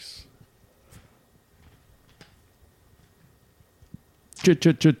Check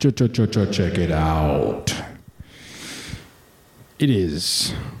it out. It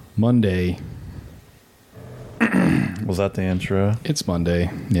is Monday. Was that the intro? It's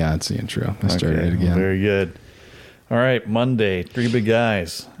Monday. Yeah, it's the intro. I started it again. Very good. All right, Monday, Three Big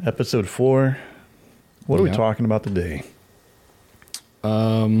Guys, episode 4. What are we talking about today?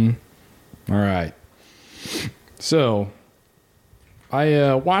 All right. So,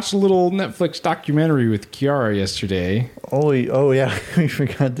 I watched a little Netflix documentary with Kiara yesterday. Oh yeah, we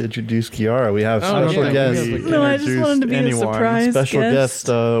forgot to introduce Kiara. We have special guest. No, I just wanted to be a surprise special guest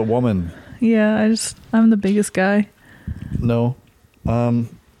woman. Yeah, I'm the biggest guy. No. All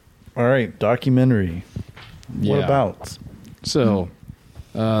right, documentary. What about? So,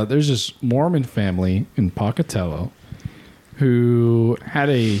 there's this Mormon family in Pocatello who had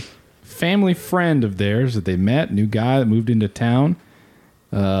a family friend of theirs that they met, new guy that moved into town,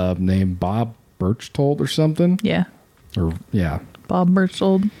 named Bob Berchtold or something. Yeah. Yeah. Bob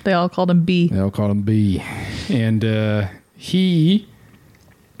Berchtold. They all called him B. They all called him B. And he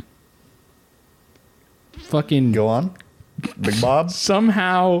fucking... Go on. Big Bob?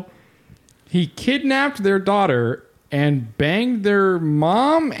 Somehow he kidnapped their daughter and banged their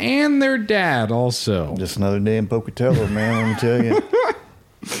mom and their dad also. Just another day in Pocatello, man, let me tell you.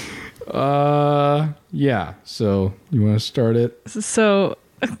 Yeah. So you want to start it? So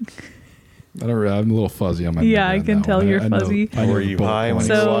I'm a little fuzzy on my yeah, I can tell you're fuzzy. Were you high when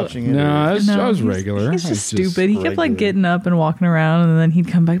you were watching it? No, I was regular. He's just stupid. He kept like getting up and walking around, and then he'd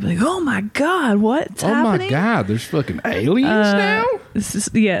come back and be like, "Oh my god, what's happening? Oh my god, there's fucking aliens now."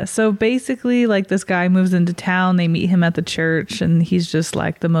 Yeah. So basically, like this guy moves into town. They meet him at the church, and he's just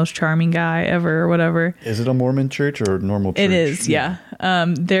like the most charming guy ever, or whatever. Is it a Mormon church or a normal church? It is. Yeah.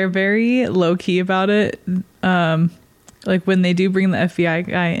 They're very low key about it. Like when they do bring the FBI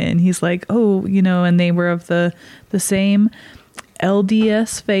guy in, he's like, oh, and they were of the same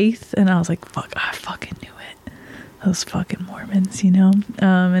LDS faith. And I was like, fuck, I fucking knew it. Those fucking Mormons,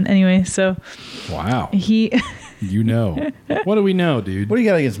 And anyway, so. Wow. What do we know, dude? What do you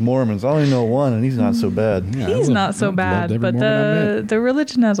got against Mormons? I only know one, and he's not so bad. Yeah, he's not so bad, but the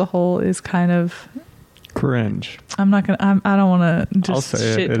religion as a whole is kind of cringe. I don't want to just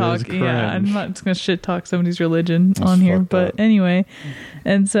shit talk. Yeah, I'm not just gonna shit talk somebody's religion on here. But anyway,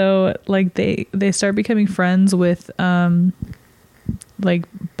 and so like they start becoming friends with like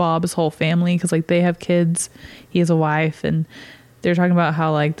Bob's whole family because like they have kids, he has a wife, and they're talking about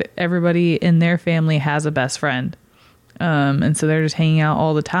how like everybody in their family has a best friend, and so they're just hanging out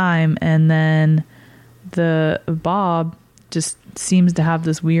all the time, and then the Bob just seems to have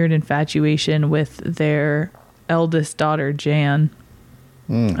this weird infatuation with their eldest daughter, Jan.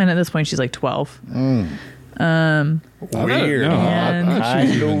 And at this point, she's like 12. Weird. Kind of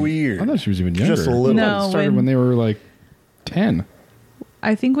weird. I thought she was even younger. Just a little. No, it started when they were like 10.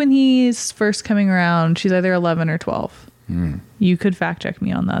 I think when he's first coming around, she's either 11 or 12. You could fact check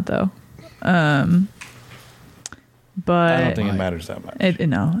me on that, though. But I don't think it matters that much.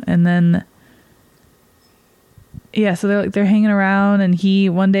 No. And then... Yeah, so they're hanging around, and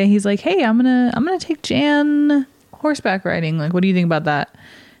one day he's like, "Hey, I'm gonna take Jan horseback riding. Like, what do you think about that?"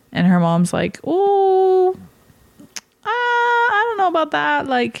 And her mom's like, "Oh, I don't know about that."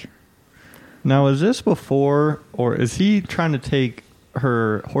 Like, now is this before, or is he trying to take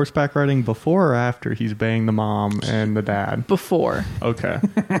her horseback riding before or after he's banged the mom and the dad? Before. Okay.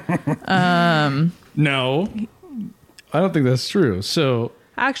 No, I don't think that's true. So.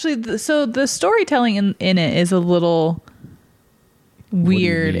 Actually, the storytelling in it is a little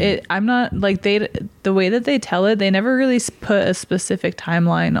weird. I'm not like the way that they tell it. They never really put a specific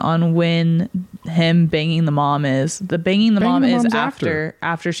timeline on when him banging the mom is. The banging the mom is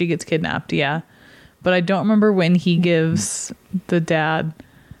after she gets kidnapped. Yeah, but I don't remember when he gives the dad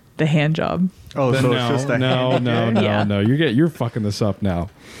the hand job. Oh, so it's just a hand job? No. You're fucking this up now.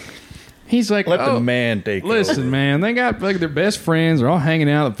 He's like, let the man take listen, man, they got like their best friends. They're all hanging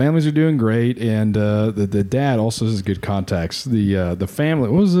out. The families are doing great, and the dad also has good contacts. The family.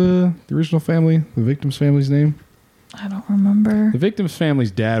 What was the original family? The victim's family's name? I don't remember. The victim's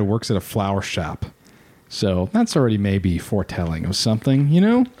family's dad works at a flower shop, so that's already maybe foretelling of something,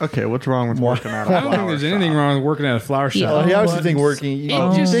 Okay, what's wrong with working at a flower shop? I don't think there's anything wrong with working at a flower shop. Yeah, I obviously think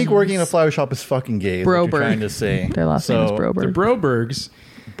working in a flower shop is fucking gay. Broberg. What you're trying to say. Their last name is Broberg. The Brobergs.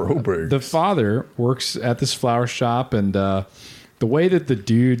 The father works at this flower shop, and the way that the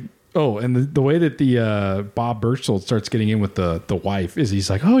dude the way that the Bob Berchtold starts getting in with the wife is he's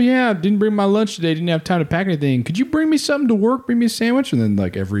like, oh yeah, didn't bring my lunch today, didn't have time to pack anything, could you bring me something to work, bring me a sandwich? And then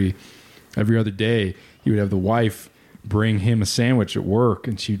like every other day he would have the wife bring him a sandwich at work,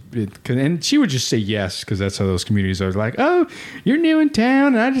 and she would just say yes, because that's how those communities are. Like, oh, you're new in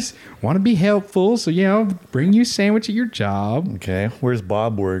town, and I just want to be helpful, so I'll bring you a sandwich at your job. Okay, where's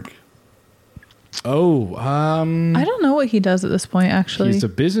Bob work? Oh, I don't know what he does at this point, actually. He's a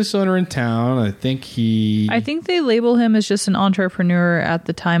business owner in town. I think they label him as just an entrepreneur at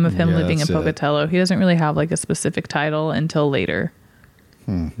the time of him living in Pocatello. He doesn't really have like a specific title until later.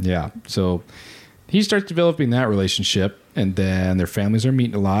 Yeah. So he starts developing that relationship, and then their families are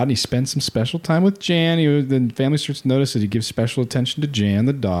meeting a lot, and he spends some special time with Jan. Then the family starts to notice that he gives special attention to Jan,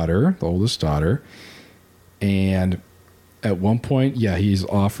 the oldest daughter. And at one point, he's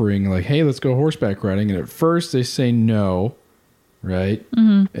offering like, hey, let's go horseback riding. And at first they say no, right?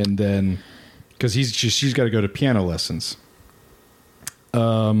 Mm-hmm. And then, because she's got to go to piano lessons.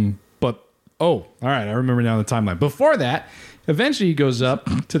 All right, I remember now the timeline. Before that, eventually he goes up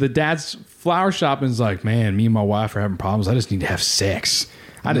to the dad's flower shop and is like, man, me and my wife are having problems. I just need to have sex.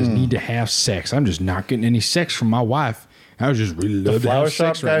 I'm just not getting any sex from my wife. I was just really love the flower to have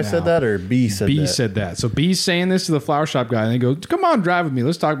shop sex guy right said now. that, or B said that? B said that. So B's saying this to the flower shop guy, and they go, "Come on, drive with me.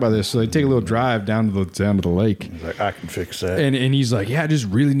 Let's talk about this." So they take a little drive down to the lake. He's like, I can fix that. And he's like, "Yeah, I just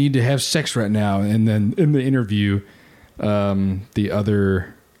really need to have sex right now." And then in the interview, what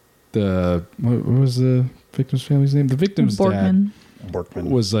was the victim's family's name? The victim's dad Borkman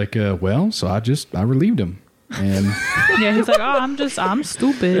was like, so I relieved him. And yeah, he's like, I'm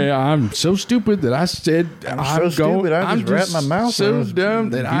stupid. Yeah, I'm so stupid that I said I just wrapped my mouth. So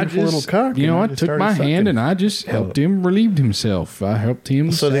dumb that I just little cock, I took my hand and I just helped him relieve himself. I helped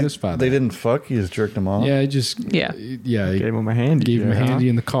him satisfy. They didn't fuck. You just jerked him off. Yeah, gave him a handy. Gave him a handy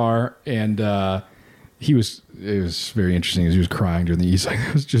in the car, and it was very interesting as he was crying during the. He's like,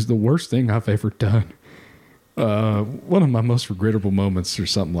 it was just the worst thing I've ever done. One of my most regrettable moments, or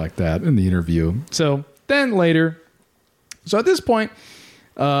something like that, in the interview. So. Then later, so at this point,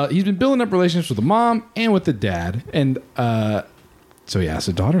 he's been building up relationships with the mom and with the dad. And so he asked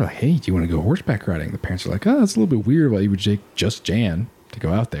the daughter, like, hey, do you want to go horseback riding? The parents are like, oh, that's a little bit weird why you would take just Jan to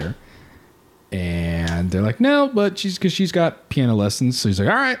go out there. And they're like, no, but because she's got piano lessons. So he's like,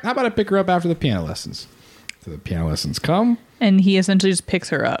 all right, how about I pick her up after the piano lessons? So the piano lessons come. And he essentially just picks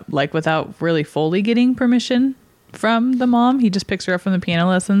her up, like without really fully getting permission from the mom. He just picks her up from the piano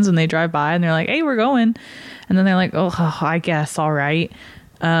lessons, and they drive by and they're like, hey, we're going. And then they're like, oh, I guess, all right.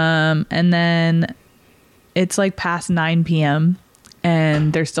 And then it's like past 9 p.m.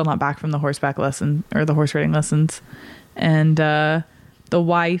 and they're still not back from the horseback lesson or the horse riding lessons. And the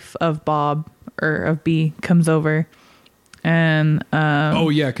wife of Bob, or of B, comes over. And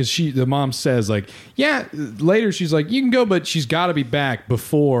because the mom says, like, later she's like, you can go, but she's got to be back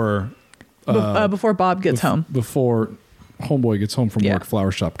before Bob gets home. Before homeboy gets home from work,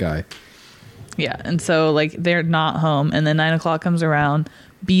 flower shop guy. Yeah, and so, like, they're not home. And then 9 o'clock comes around.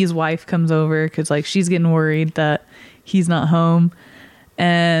 B's wife comes over because, like, she's getting worried that he's not home.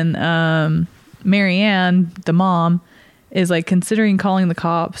 And Marianne, the mom, is, like, considering calling the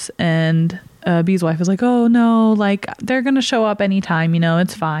cops. And B's wife is like, oh, no, like, they're going to show up anytime,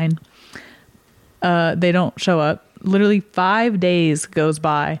 it's fine. They don't show up. Literally 5 days goes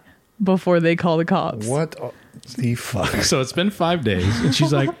by before they call the cops. What the fuck? So it's been 5 days, and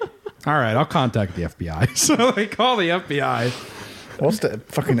she's like, all right, I'll contact the FBI. So they call the FBI. What's the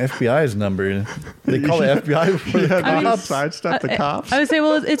fucking FBI's number? They call the FBI before the cops. Sidestep the cops. I would say,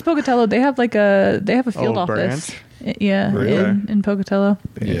 well, it's Pocatello. They have a field office. Branch? Yeah, really? in Pocatello.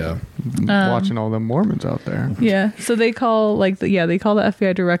 Yeah. Watching all them Mormons out there. Yeah. So they call they call the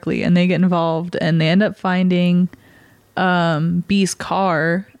FBI directly, and they get involved, and they end up finding B's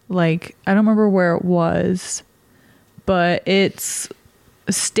car. Like, I don't remember where it was, but it's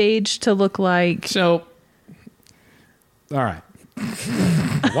staged to look like. So, all right.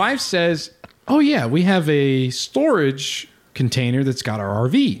 Wife says, oh, yeah, we have a storage container that's got our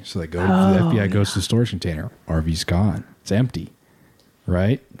RV. So they go, the FBI goes to the storage container. RV's gone. It's empty.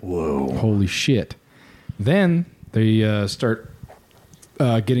 Right? Whoa. Holy shit. Then they start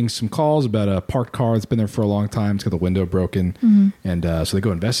getting some calls about a parked car that's been there for a long time. It's got the window broken. Mm-hmm. And so they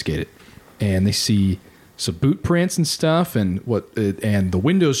go investigate it. And they see some boot prints and stuff, and the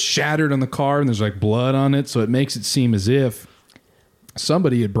window's shattered on the car, and there's like blood on it. So it makes it seem as if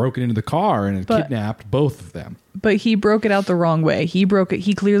somebody had broken into the car and had kidnapped both of them. But he broke it out the wrong way. He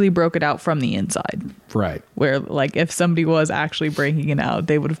clearly broke it out from the inside. Right. Where, like, if somebody was actually breaking it out,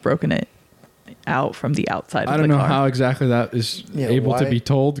 they would have broken it out from the outside of the car. I don't know how exactly that is able to be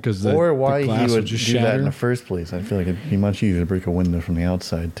told, because the glass he would just do shattered. that in the first place. I feel like it'd be much easier to break a window from the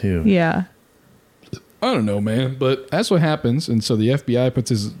outside too. Yeah. I don't know, man, but that's what happens. And so the FBI puts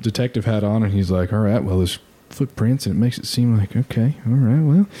his detective hat on, and he's like, all right, well, footprints, and it makes it seem like, okay, all right,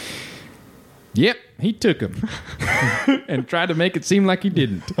 well. Yep, he took him and tried to make it seem like he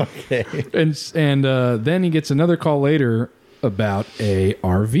didn't. Okay. And then he gets another call later about a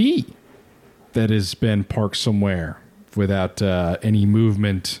RV that has been parked somewhere without any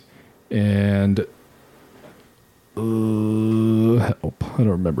movement. And help. I don't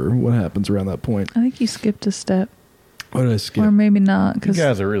remember what happens around that point. I think you skipped a step. What did I skip? Or maybe not. You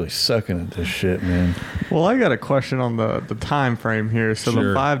guys are really sucking at this shit, man. Well, I got a question on the time frame here. So Sure.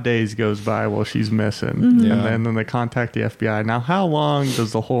 the 5 days goes by while she's missing, Mm-hmm. Yeah. and then they contact the FBI. Now, how long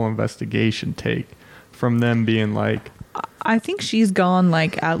does the whole investigation take from them being like, I think she's gone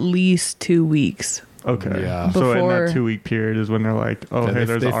like at least 2 weeks. okay, Yeah. so in Before- that 2 week period is when they're like, oh, Yeah, hey,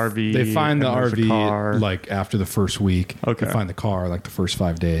 there's an RV. They find the and there's a RV car. like after the first week. Okay. They find the car like the first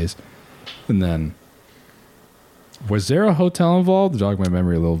 5 days. And then, was there a hotel involved? Jog my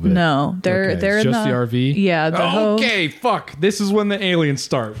memory a little bit. No, they're Okay, they're it's in just the RV. Yeah, Okay, fuck. This is when the aliens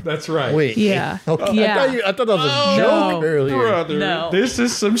start. That's right. Wait. Yeah. Okay. Yeah. I thought that was a No. joke earlier. Brother, No. this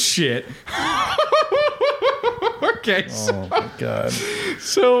is some shit. Okay, Oh my god.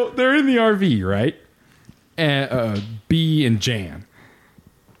 so they're in the RV, right? And B and Jan.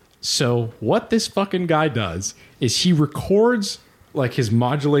 So what this fucking guy does is he records like his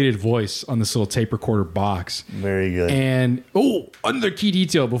modulated voice on this little tape recorder box. Very good. And another key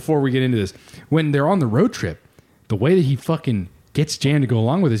detail before we get into this. When they're on the road trip, the way that he fucking gets Jan to go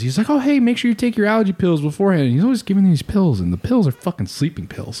along with this, he's like, oh, hey, make sure you take your allergy pills beforehand. And he's always giving these pills, and the pills are fucking sleeping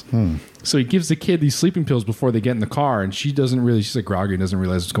pills. So he gives the kid these sleeping pills before they get in the car, and she's like groggy and doesn't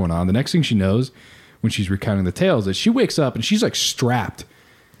realize what's going on. The next thing she knows, when she's recounting the tales, is she wakes up and she's like strapped,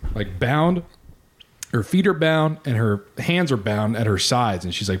 like bound. Her feet are bound and her hands are bound at her sides,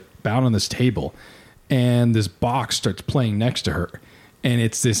 and she's like bound on this table. And this box starts playing next to her, and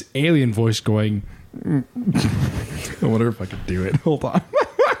it's this alien voice going. I wonder if I could do it. Hold on.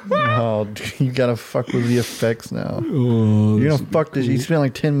 Oh, you gotta fuck with the effects now. You're gonna fuck this. You spent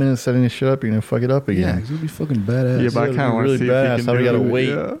like 10 minutes setting this shit up. You're gonna fuck it up Yeah, again. it's gonna be fucking badass. Yeah, but I It's kinda wanna really see if you badass. can How do we do gotta it, wait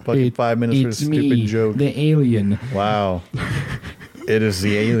yeah. fucking 5 minutes for a stupid joke? the alien. Wow. It is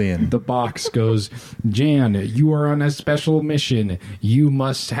the alien. The box goes, Jan, you are on a special mission. You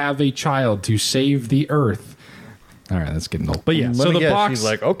must have a child to save the Earth. All right, that's getting old. But yeah, Let so me the guess, box. she's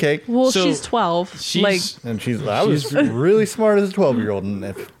like, okay. Well, So she's 12. she's- And I was really smart as a 12-year-old. And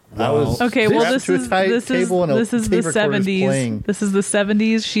if I was Okay, well, strapped this to a is tight this is table and a this is tape the recorder's 70s. playing. This is the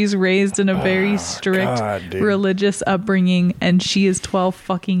 70s. She's raised in a very strict God, dude. religious upbringing, and she is 12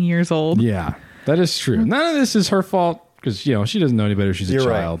 fucking years old. Yeah, that is true. None of this is her fault because, she doesn't know any better. She's a You're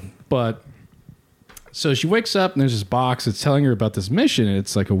right. child. But so she wakes up and there's this box that's telling her about this mission, and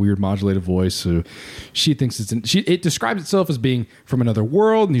it's like a weird modulated voice. So she thinks it describes itself as being from another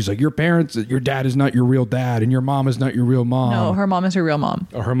world, and he's like, your dad is not your real dad, and your mom is not your real mom. No, her mom is her real mom.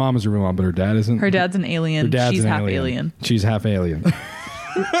 Oh, her mom is her real mom, but her dad isn't. Her dad's an alien. Her dad's She's an half alien. She's half alien.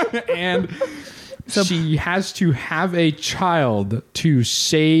 And she has to have a child to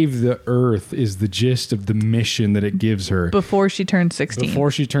save the Earth is the gist of the mission that it gives her. Before she turned 16.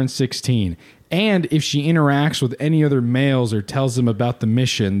 Before she turns 16. And if she interacts with any other males or tells them about the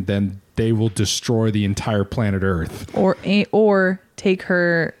mission, then they will destroy the entire planet Earth. Or take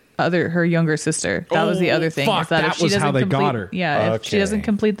her younger sister. That was the other thing. Fuck, is that that if she was doesn't how they complete, got her. Yeah, if she Okay. doesn't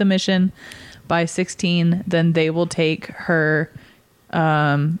complete the mission by 16, then they will take her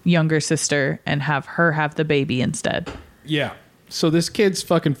younger sister and have the baby instead. Yeah. So this kid's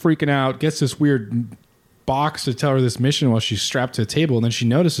fucking freaking out, gets this weird box to tell her this mission while she's strapped to a table, and then she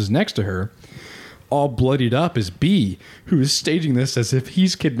notices next to her, all bloodied up, is B, who is staging this as if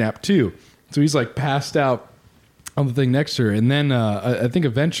he's kidnapped too. So he's like passed out on the thing next to her, and then I think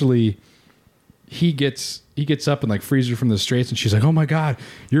eventually he gets up and like frees her from the straits, and she's like, "Oh my god,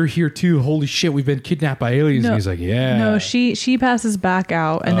 you're here too! Holy shit, we've been kidnapped by aliens!" And he's like, "Yeah." No, she passes back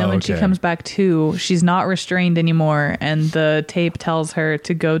out, and then when she okay. comes back to, she's not restrained anymore, and the tape tells her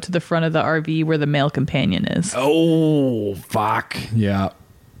to go to the front of the RV where the male companion is. Oh fuck, yeah.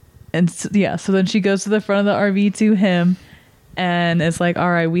 And so then she goes to the front of the RV to him, and it's like, all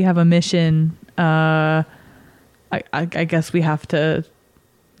right, we have a mission. I guess we have to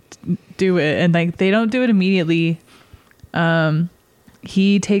do it. And like, they don't do it immediately.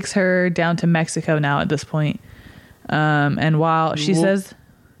 He takes her down to Mexico now at this point. And while she says,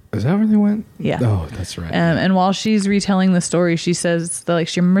 Is that where they went? Yeah. Oh, that's right. and while she's retelling the story, she says that like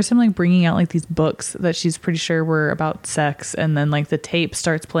she remembers him like bringing out like these books that she's pretty sure were about sex, and then like the tape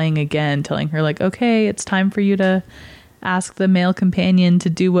starts playing again, telling her like, okay, it's time for you to ask the male companion to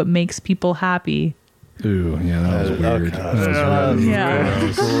do what makes people happy. Ooh, yeah, that was weird. God. That was really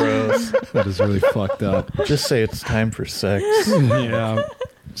Yeah. Gross. That is really fucked up. Just say it's time for sex. Yeah.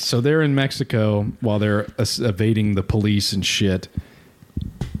 So they're in Mexico while they're evading the police and shit.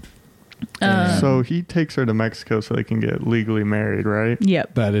 So he takes her to Mexico so they can get legally married, right?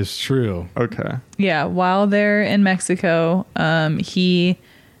 Yep. That is true. Okay. Yeah. While they're in Mexico, he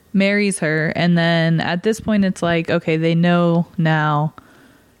marries her, and then at this point, it's like, okay, they know now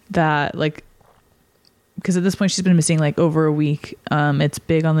that, like, because at this point she's been missing like over a week. It's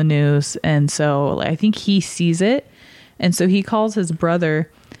big on the news, and so I think he sees it, and so he calls his brother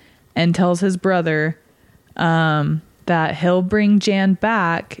and tells his brother that he'll bring Jan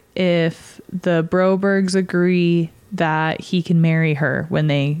back if the Brobergs agree that he can marry her when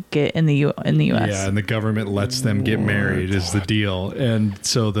they get in the U.S. Yeah, and the government lets them get married is the deal. And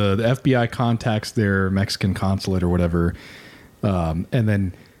so the FBI contacts their Mexican consulate or whatever, and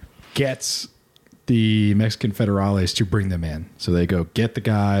then gets the Mexican federales to bring them in. So they go get the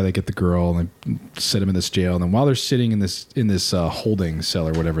guy, they get the girl, and they set him in this jail. And then while they're sitting in this holding cell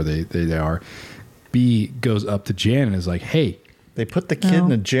or whatever they are, B goes up to Jan and is like, "Hey." They put the kid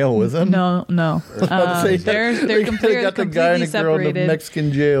in a jail with him? No. They They're got the guy and completely the girl in the separated.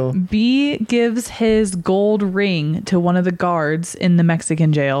 Mexican jail. B gives his gold ring to one of the guards in the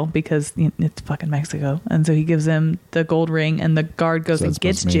Mexican jail because it's fucking Mexico. And so he gives him the gold ring, and the guard goes So and that's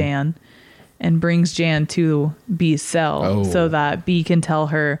gets supposed to mean- Jan and brings Jan to B's cell so that B can tell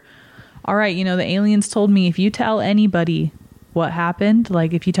her, all right, the aliens told me if you tell anybody what happened,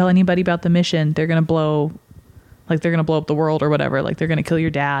 like if you tell anybody about the mission, they're going to blow up the world or whatever. Like they're going to kill your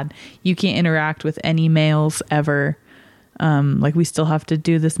dad. You can't interact with any males ever. Like we still have to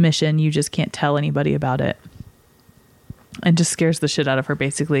do this mission. You just can't tell anybody about it. And just scares the shit out of her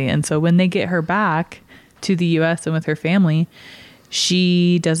basically. And so when they get her back to the US and with her family,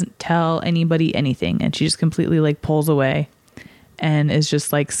 she doesn't tell anybody anything. And she just completely like pulls away and is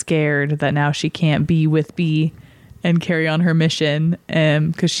just like scared that now she can't be with B and carry on her mission,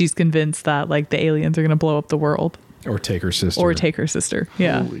 because she's convinced that like the aliens are going to blow up the world Or take her sister.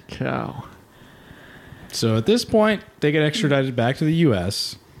 Yeah. Holy cow. So at this point, they get extradited back to the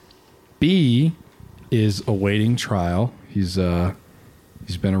U.S. B is awaiting trial. He's been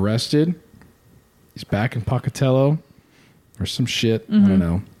arrested. He's back in Pocatello or some shit. I don't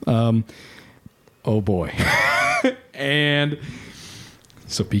know. Oh boy. And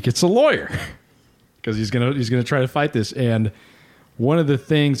so B gets a lawyer because he's gonna try to fight this. And one of the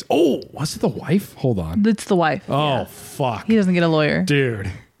things. Oh, was it the wife? Hold on. It's the wife. Oh fuck. He doesn't get a lawyer. Dude,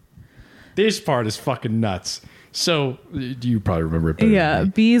 this part is fucking nuts. So, you probably remember it better Yeah, than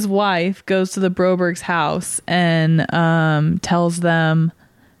me. B's wife goes to the Brobergs' house and tells them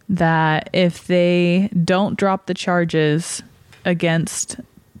that if they don't drop the charges against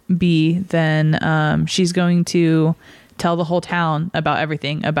B, then she's going to tell the whole town about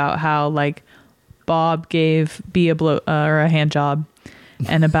everything, about how like Bob gave B a blow or a hand job,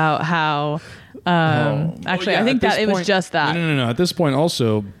 and about how actually I think that it was just that. No. At this point,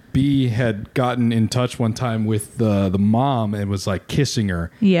 also B had gotten in touch one time with the mom and was like kissing her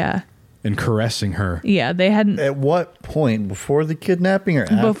Yeah. and caressing her. Yeah, they hadn't At what point? Before the kidnapping or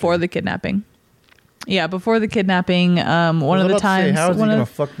after? before the kidnapping. Yeah, before the kidnapping. One of the times. How is he one going of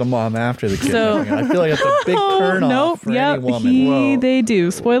to fuck the mom after the So- kidnapping? I feel like it's a big turn off nope. for Yep. any woman. They do.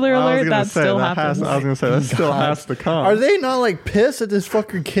 Spoiler I was alert. gonna That say, still that happens. I was going to say, that still has to come. Are they not like pissed that this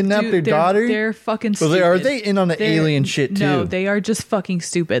fucker kidnapped Dude, their daughter? They're fucking So stupid. are they in on the They're- alien shit too? No, they are just fucking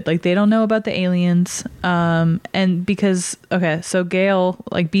stupid. Like they don't know about the aliens. And because so Gail,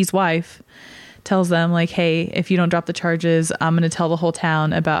 like B's wife, tells them like, hey, if you don't drop the charges, I'm going to tell the whole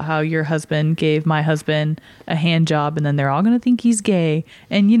town about how your husband gave my husband a hand job, and then they're all going to think he's gay.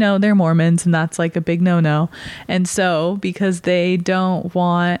 And they're Mormons, and that's like a big no-no. And so because they don't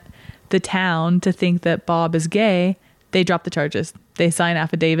want the town to think that Bob is gay, they drop the charges. They sign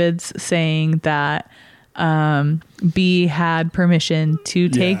affidavits saying that B had permission to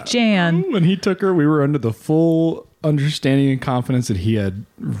take Jan. When he took her, we were under the full understanding and confidence that he had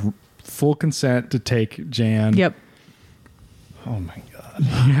full consent to take Jan. Yep. Oh my god!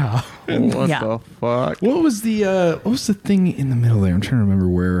 Yeah. What Yeah. the fuck? What was the thing in the middle there? I'm trying to remember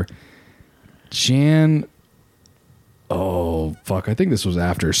where Jan. Oh fuck! I think this was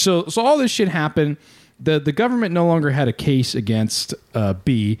after. So all this shit happened. The government no longer had a case against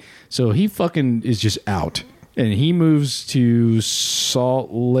B, so he fucking is just out, and he moves to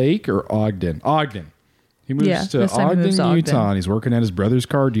Salt Lake or Ogden. Ogden. He moves Yeah, to this time he Ogden, moves to Utah, Ogden. and he's working at his brother's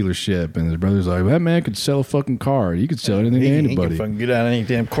car dealership. And his brother's like, that man could sell a fucking car. You could sell anything to He can anybody. fucking get out of any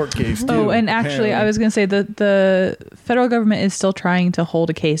damn court case, too. Oh, and actually, I was going to say that the federal government is still trying to hold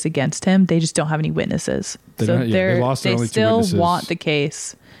a case against him. They just don't have any witnesses. They lost their they only two still witnesses. want the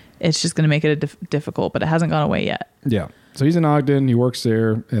case. It's just going to make it difficult, but it hasn't gone away yet. Yeah. So he's in Ogden. He works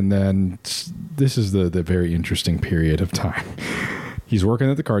there. And then this is the very interesting period of time. He's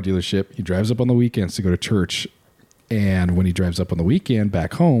working at the car dealership. He drives up on the weekends to go to church. And when he drives up on the weekend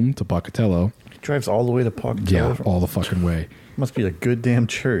back home to Pocatello. He drives all the way to Pocatello. Yeah, all the fucking way. Must be a good damn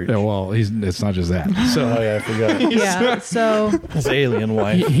church. Yeah, well, it's not just that. So Oh, yeah, I forgot. Yeah, so His alien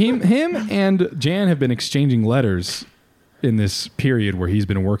wife. him and Jan have been exchanging letters in this period where he's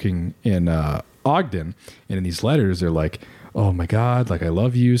been working in Ogden. And in these letters, they're like, oh my God, like I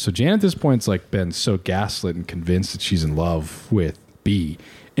love you. So Jan at this point's like been so gaslit and convinced that she's in love with B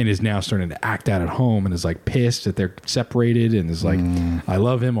and is now starting to act out at home and is like pissed that they're separated and is like, I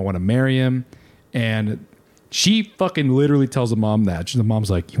love him. I want to marry him. And she fucking literally tells the mom that. The mom's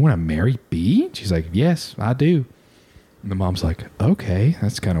like, you want to marry B? She's like, yes, I do. And the mom's like, okay,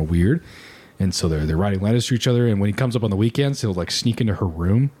 that's kind of weird. And so they're writing letters to each other. And when he comes up on the weekends, he'll like sneak into her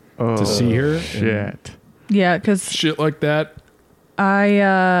room to see her. And Shit. yeah, because shit like that. I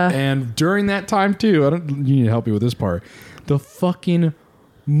And during that time too, you need to help me with this part. The fucking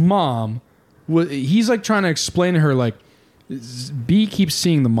mom, he's like trying to explain to her, like, B keeps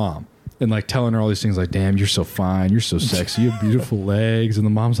seeing the mom and like telling her all these things like, damn, you're so fine, you're so sexy, you have beautiful legs. And the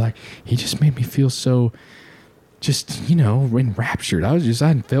mom's like, he just made me feel so just, enraptured. I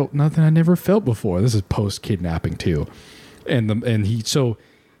hadn't felt nothing I never felt before. This is post kidnapping too. And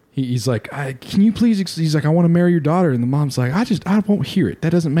he's like, can you please, he's like, I want to marry your daughter. And the mom's like, I won't hear it.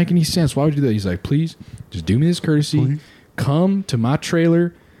 That doesn't make any sense. Why would you do that? He's like, please just do me this courtesy. Please. Come to my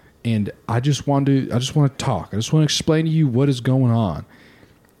trailer. And I just want to talk. I just want to explain to you what is going on.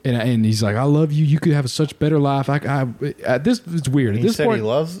 And he's like, I love you. You could have such better life. At this, it's weird. At this point,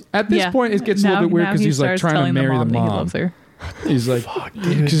 At this point, it gets a little bit weird because he's like trying to marry the mom. He loves her. He's like,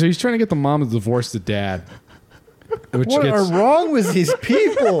 because he's trying to get the mom to divorce the dad. What are wrong with these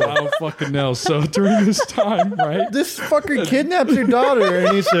people? I don't fucking know. So during this time, right? This fucker kidnaps your daughter,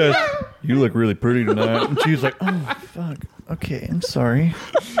 and he says, "You look really pretty tonight." And she's like, "Oh fuck, okay, I'm sorry."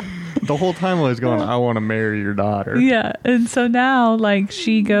 The whole time I was going, I want to marry your daughter. Yeah, and so now, like,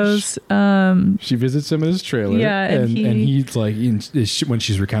 she goes. She visits him in his trailer. Yeah, and he's like, when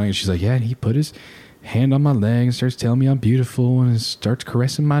she's recounting it, she's like, yeah, and he put his hand on my leg and starts telling me I'm beautiful and starts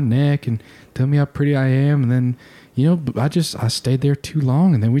caressing my neck and telling me how pretty I am, and then. I stayed there too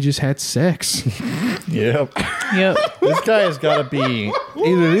long, and then we just had sex. Yep. Yep. This guy has got to be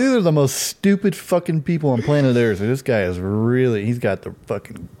either the most stupid fucking people on planet Earth, or this guy is really, he's got the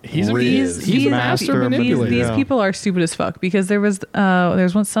fucking he's a master manipulator. These people are stupid as fuck, because there's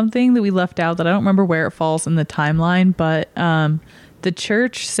something that we left out that I don't remember where it falls in the timeline, but the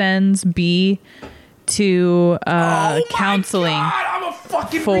church sends B to counseling. God, I'm a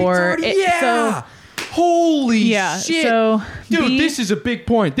fucking for retard. it. Yeah. Holy shit. So dude, this is a big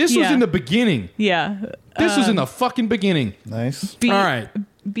point. This was in the beginning. Yeah. This was in the fucking beginning. nice. B, All right.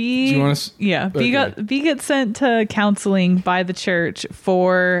 B, Do you want to? Okay. B gets sent to counseling by the church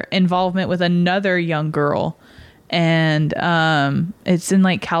for involvement with another young girl, and it's in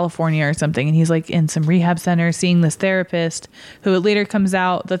like California or something. And he's like in some rehab center seeing this therapist, who it later comes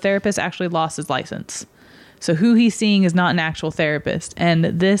out the therapist actually lost his license. So who he's seeing is not an actual therapist, and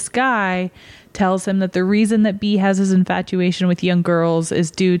this guy tells him that the reason that B has his infatuation with young girls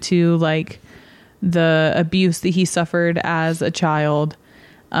is due to like the abuse that he suffered as a child.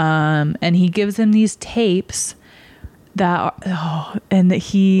 And he gives him these tapes that and that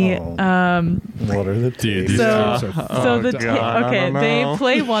he what are the tapes? they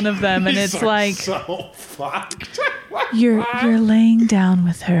play one of them, and it's like so fucked. you're laying down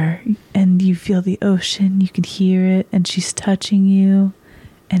with her and you feel the ocean, you can hear it, and she's touching you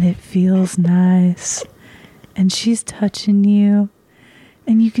and it feels nice, and she's touching you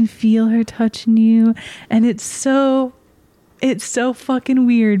and you can feel her touching you, and it's so fucking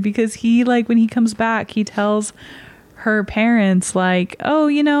weird, because he, like, when he comes back, he tells her parents, like, oh,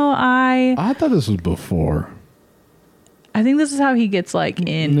 I thought this was before. I think this is how he gets like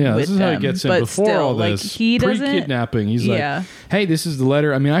in. Yeah, with this is them, how he gets in but before still, all this. Like, he doesn't. Pre-kidnapping. He's like, hey, this is the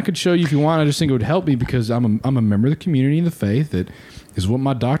letter. I mean, I could show you if you want. I just think it would help me because I'm a member of the community and the faith that is what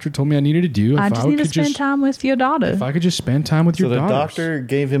my doctor told me I needed to do. I just need to spend time with your daughter. If I could just spend time with your daughter. So the doctor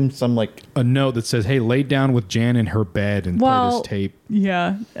gave him some like a note that says, "Hey, lay down with Jan in her bed and play this tape."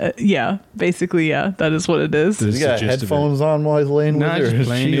 Yeah, basically, yeah, that is what it is. He got headphones on while he's laying with her. She's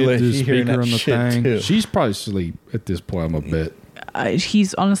playing it, the speaker on the thing. Too. She's probably asleep at this point. I'm a bit.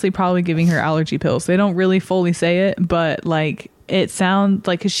 He's honestly probably giving her allergy pills. They don't really fully say it, but like it sounds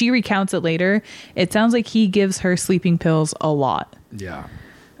like, because she recounts it later, it sounds like he gives her sleeping pills a lot. Yeah.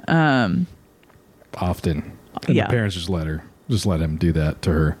 Often. And the parents just let him do that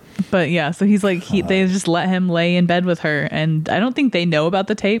to her. But yeah, so he's like, they just let him lay in bed with her, and I don't think they know about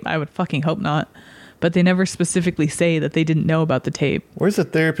the tape. I would fucking hope not. But they never specifically say that they didn't know about the tape. Where's the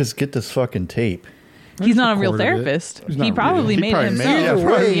therapist get this fucking tape? He's not a real therapist. He probably made it himself.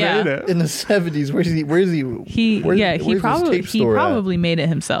 Made it in the 70s. He probably made it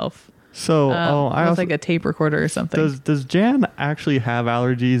himself. So, I was like a tape recorder or something. Does Jan actually have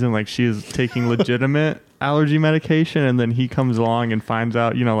allergies, and like she is taking legitimate allergy medication, and then he comes along and finds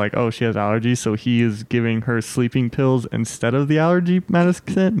out, like, oh, she has allergies, so he is giving her sleeping pills instead of the allergy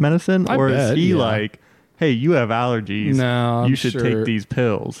medicine? Or is he like, hey, you have allergies. No, you should take these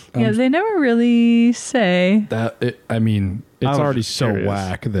pills. Yeah, they never really say that. It's already so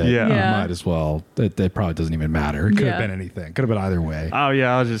whack that you might as well. That probably doesn't even matter. It could have been anything. Could have been either way. Oh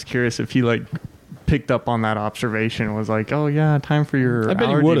yeah, I was just curious if he like picked up on that observation and was like, oh yeah, time for your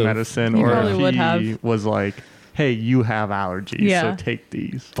allergy medicine, or if he was like, hey, you have allergies, so take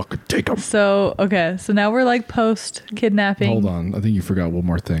these. Fucking take them. So, okay. So now we're like post kidnapping. Hold on. I think you forgot one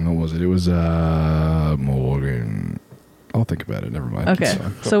more thing. What was it? It was Morgan. I'll think about it. Never mind. Okay.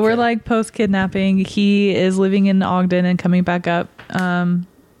 So we're like post kidnapping. He is living in Ogden and coming back up on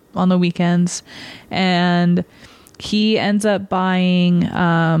the weekends. And he ends up buying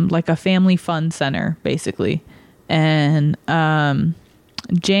like a family fun center, basically. And Jan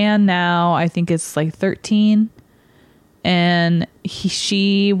now, I think it's like 13. And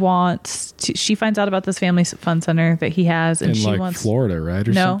she finds out about this family fun center that he has, and she wants Florida, right,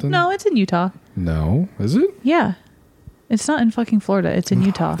 or something? No, it's in Utah. No, is it? Yeah, it's not in fucking Florida. It's in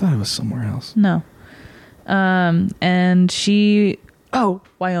Utah. I thought it was somewhere else. No, and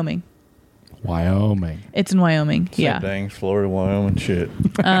Wyoming. It's in Wyoming. Yeah. Dang, Florida, Wyoming, shit.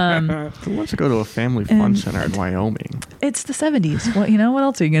 Who wants to go to a family fun center in Wyoming? It's the 70s. What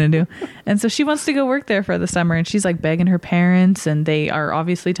else are you going to do? And so she wants to go work there for the summer, and she's like begging her parents, and they are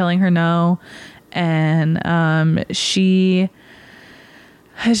obviously telling her no. And she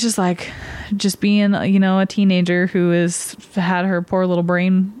is just being, a teenager who has had her poor little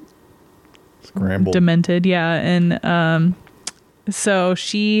brain scrambled, demented. Yeah. And so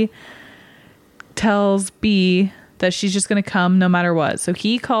she tells B that she's just going to come no matter what. So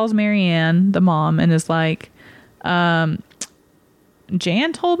he calls Marianne, the mom, and is like, Jan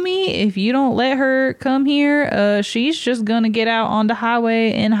told me if you don't let her come here, she's just going to get out on the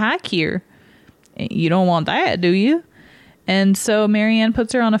highway in high gear. You don't want that, do you? And so Marianne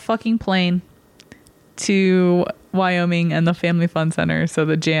puts her on a fucking plane to Wyoming and the family fun center so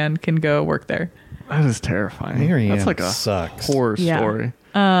that Jan can go work there. That is terrifying. Marianne That's like a horror story.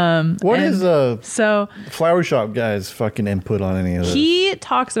 What is flower shop guy's fucking input on any of this? He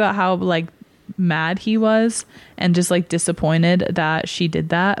talks about how like mad he was and just like disappointed that she did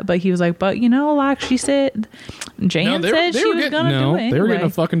that, but he was like, but like she said, Jan said she was gonna do it anyway. They were getting a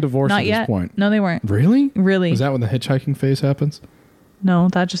fucking divorce Not at yet. this point. No, they weren't. Really? Was that when the hitchhiking phase happens? No,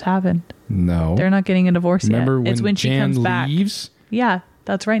 that just happened. No, they're not getting a divorce Remember yet. It's when Jan she comes leaves? back. Yeah.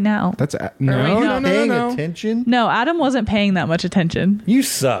 That's right now. That's no. Paying attention? No, Adam wasn't paying that much attention. You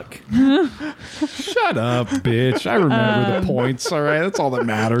suck. Shut up, bitch. I remember the points. All right, that's all that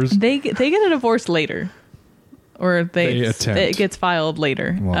matters. They get a divorce later, or it gets filed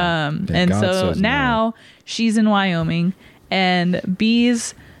later. Well, and so now she's in Wyoming, and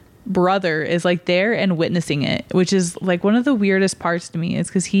B's brother is like there and witnessing it, which is like one of the weirdest parts to me, is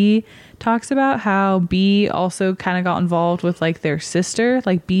because he talks about how B also kind of got involved with like their sister.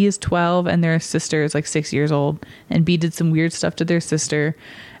 Like B is 12 and their sister is like 6 years old, and B did some weird stuff to their sister,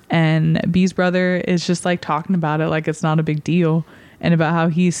 and B's brother is just like talking about it like it's not a big deal, and about how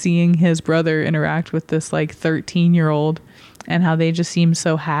he's seeing his brother interact with this like 13-year-old and how they just seem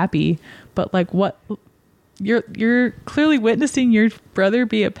so happy. But like, what, you're clearly witnessing your brother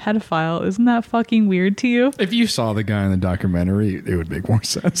be a pedophile. Isn't that fucking weird to you? If you saw the guy in the documentary, it would make more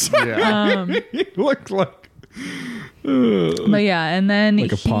sense. Yeah. He looked like but yeah, and then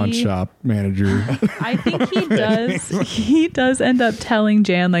like a pawn shop manager. I think he does end up telling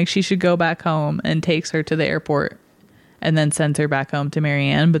Jan like she should go back home, and takes her to the airport and then sends her back home to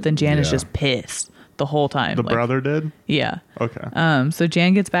Marianne. But then Jan is just pissed. the whole time. The brother did? Yeah. Okay. So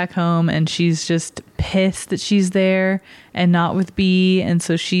Jan gets back home and she's just pissed that she's there and not with B, and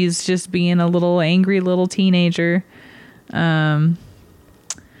so she's just being a little angry little teenager. And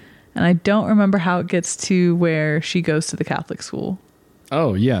I don't remember how it gets to where she goes to the Catholic school.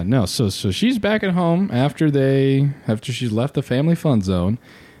 Oh yeah, no. So she's back at home after she's left the family fun zone,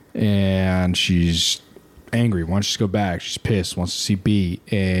 and she's angry, wants to go back. She's pissed, wants to see B,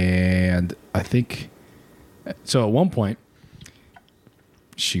 and I think so. At one point,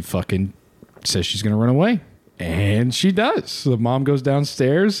 she fucking says she's gonna run away, and she does. So the mom goes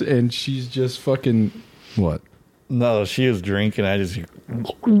downstairs, and she's just fucking what? No, she was drinking. I just.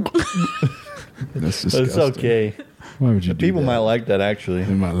 That's It's disgusting. okay. Why would you do People that? might like that, actually.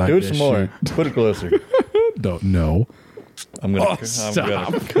 They might like Do it that some more. shit. Put it closer. Don't know. I'm gonna. Oh,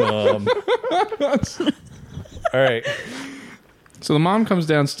 stop. Come. All right. So the mom comes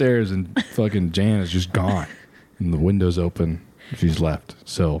downstairs and fucking Jan is just gone, and the window's open. She's left.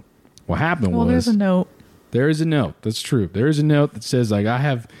 So what happened Well, was there's a note. there is a note. That's true. There is a note that says like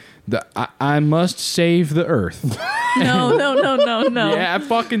I must save the earth. No. Yeah, it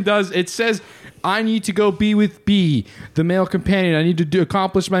fucking does. It says I need to go be with B, the male companion. I need to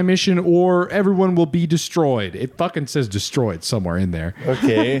accomplish my mission, or everyone will be destroyed. It fucking says destroyed somewhere in there.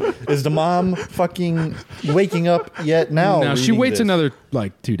 Okay. Is the mom fucking waking up yet now? Now she reading waits this? another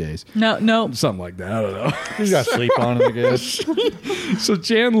like 2 days, No. something like that. I don't know. She's got sleep on, I guess. So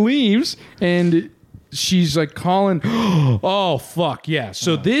Jan leaves and she's like calling. Oh fuck yeah!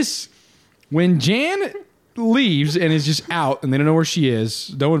 So when Jan leaves and is just out and they don't know where she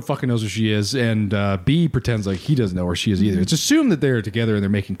is, no one fucking knows where she is, and B pretends like he doesn't know where she is either. It's assumed that they're together and they're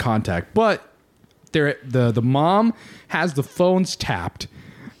making contact, but the mom has the phones tapped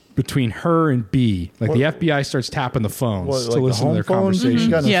between her and B. Like the FBI starts tapping the phones What, to like the listen to home their phone? conversation. She's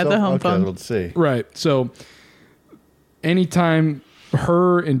got no Yeah, the cell- home okay, phone. Let's see. Right. So anytime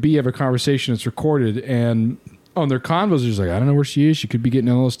her and B have a conversation, it's recorded, and on their convos, there's like, I don't know where she is. She could be getting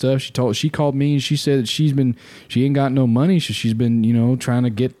all this stuff. She called me and she said that she ain't got no money. So she's been, trying to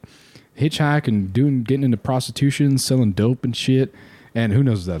get hitchhike and getting into prostitution, selling dope and shit. And who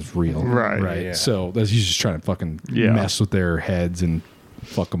knows if that's real. Right. Yeah. So he's just trying to fucking mess with their heads and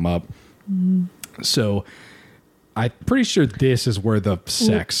fuck them up. So I'm pretty sure this is where the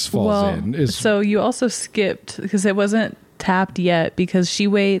sex falls in. So you also skipped because it wasn't tapped yet, because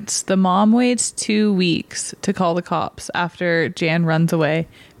the mom waits 2 weeks to call the cops after Jan runs away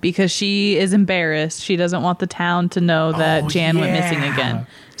because she is embarrassed. She doesn't want the town to know that Jan went missing again.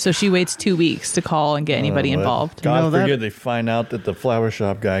 So she waits 2 weeks to call and get anybody involved. God forbid they find out that the flower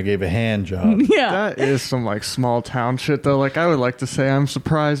shop guy gave a hand job. Yeah. That is some like small town shit though. Like I would like to say I'm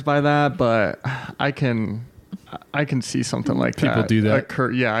surprised by that, but I can see something like People that. do that.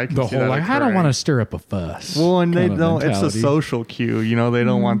 I can the see whole that like, I don't occurring. want to stir up a fuss. Well, and they kind of don't. It's a mentality. social cue. They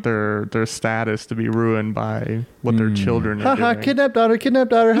don't want their status to be ruined by what their children are Haha, doing. kidnapped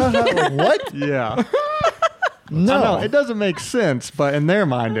daughter. Haha. Like, what? Yeah. No. I know, it doesn't make sense, but in their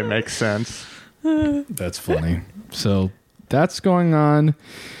mind it makes sense. That's funny. So that's going on.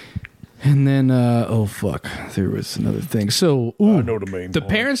 And then, oh fuck, there was another thing. So, I know the main the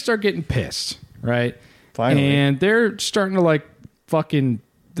point. parents start getting pissed, right? Finally. And they're starting to like fucking,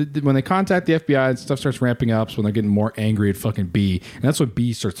 when they contact the FBI and stuff starts ramping up, so when they're getting more angry at fucking B, and that's when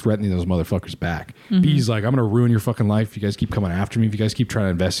B starts threatening those motherfuckers back. B's like, I'm going to ruin your fucking life if you guys keep coming after me, if you guys keep trying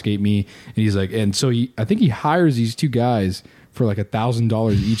to investigate me. And he's like, and so I think he hires these two guys for like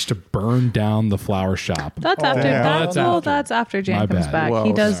 $1,000 each to burn down the flower shop. That's after damn. that's after Jan My comes bad. back. Well,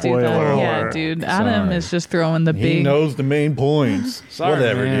 he does do spoiler that. Yeah, alert. dude. Adam Sorry. is just throwing the He big. knows the main points. Sorry,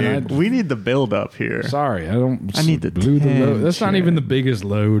 Whatever, man, dude. We need the build up here. Sorry, I need the blew the load. That's not tension. even the biggest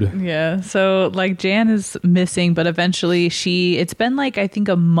load. Yeah. So like Jan is missing, but eventually it's been like, I think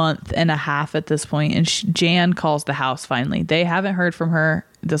a month and a half at this point, and Jan calls the house finally. They haven't heard from her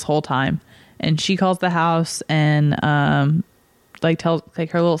this whole time. And she calls the house and, tells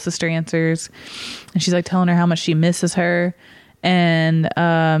her little sister answers, and she's like telling her how much she misses her. And,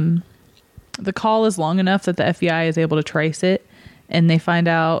 the call is long enough that the FBI is able to trace it. And they find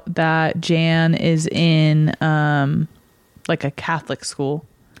out that Jan is in, like a Catholic school.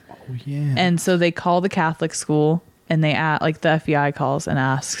 Oh yeah. And so they call the Catholic school, and they the FBI calls and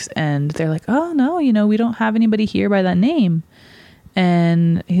asks, and they're like, oh no, we don't have anybody here by that name.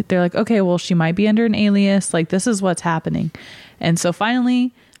 And they're like, okay, well, she might be under an alias. Like, this is what's happening. And so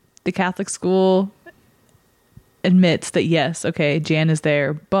finally the Catholic school admits that yes, okay, Jan is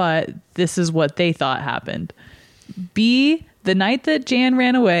there, but this is what they thought happened. B, the night that Jan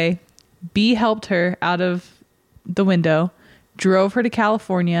ran away, B helped her out of the window, drove her to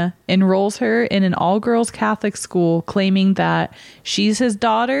California, enrolls her in an all-girls Catholic school, claiming that she's his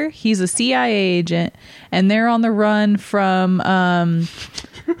daughter, he's a CIA agent, and they're on the run from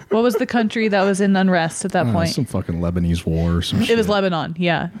what was the country that was in unrest at that point? Some fucking Lebanese war or some shit. It was Lebanon,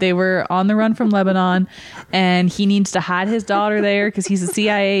 yeah. They were on the run from Lebanon, and he needs to hide his daughter there because he's a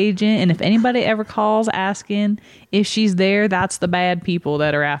CIA agent, and if anybody ever calls asking if she's there, that's the bad people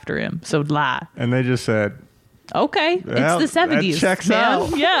that are after him. So lie. And they just said, okay, well, it's the 70s. that checks man.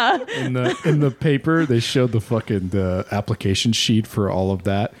 out. Yeah. In the paper, they showed the application sheet for all of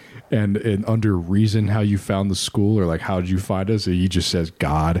that. And under reason how you found the school or like how did you find us, he just says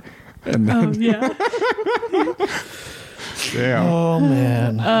God. And then, Yeah. damn. Oh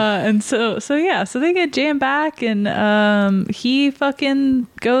man. And so they get jammed back, and he fucking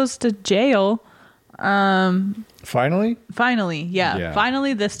goes to jail. Finally? Finally, yeah. Yeah.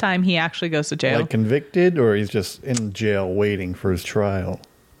 Finally, this time he actually goes to jail. Like convicted, or he's just in jail waiting for his trial?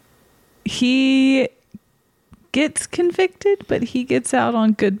 He gets convicted, but he gets out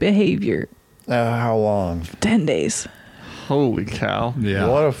on good behavior. How long? 10 days. Holy cow. yeah.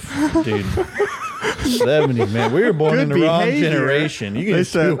 What a dude. 70, man. We were born Good in the wrong behavior. generation. You can They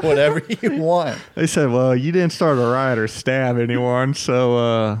just do said- whatever you want. They said, well, you didn't start a riot or stab anyone, so,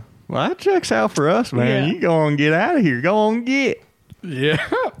 well, that checks out for us, man. Yeah. You go on, get out of here. Go on, get. Yeah,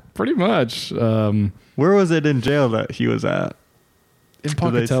 pretty much. Where was it in jail that he was at? In Did they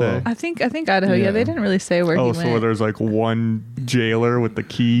Pocatello. I think Idaho. Yeah, Yeah. they didn't really say where he Oh, so went. there's like one jailer with the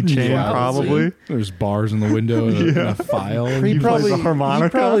keychain, Yeah, probably. There's bars in the window and and a file. He plays the harmonica? He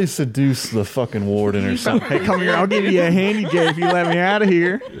probably seduced the fucking warden or something. Hey, come here. I'll give you a handy J if you let me out of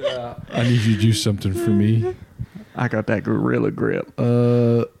here. I need you to do something for me. I got that gorilla grip.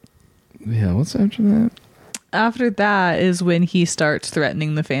 Yeah, what's after that? After that is when he starts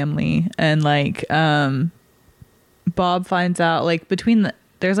threatening the family, and like Bob finds out like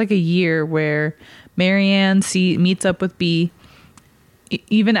there's like a year where Marianne meets up with B.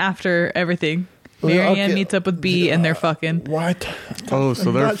 Even after everything, Marianne Okay. meets up with B and they're fucking What? Oh,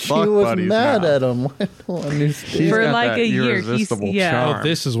 so I they're thought she fuck was buddies mad now. at him. I don't understand. He's For got like that a year, he's- irresistible yeah. charm. Oh,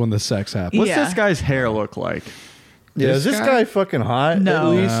 this is when the sex happens. What's Yeah. this guy's hair look like? Yeah, is this guy fucking hot?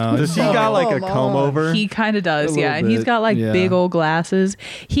 No. At least? No, Does he got like a Come comb on. over? He kind of does, A yeah. little And he's bit, got like yeah. big old glasses.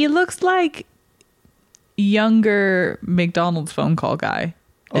 He looks like younger McDonald's phone call guy,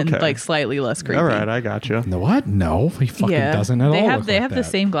 and Okay. like slightly less creepy. All right, I got you. No, what? No, he fucking Yeah, doesn't at they all. have look they like have the that.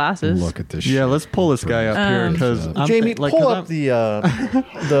 same glasses. Look at this. Yeah, shit. let's pull this guy up here because Jamie, pull up the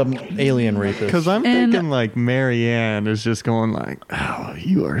alien rapist. Because I'm And- thinking like Marianne is just going like, "Oh,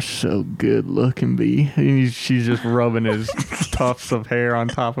 you are so good looking, B." And she's just rubbing his tufts of hair on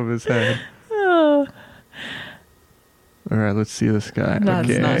top of his head. Oh, All right, let's see this guy. That's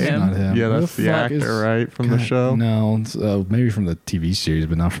okay. not It's him. not him. Yeah, Who that's the fuck actor, is- right, from the God, show. No, it's, maybe from the TV series,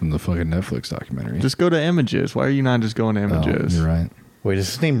 but not from the fucking Netflix documentary. Just go to images. Why are you not just going to Oh, images? you're right. Wait, is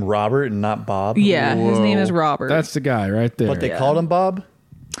his name Robert and not Bob? yeah. His name Whoa. is Robert. That's the guy right there. But they Yeah. called him Bob?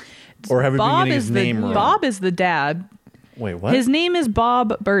 Or have we been Bob getting is his name wrong? Bob is the dad. Wait, what? His name is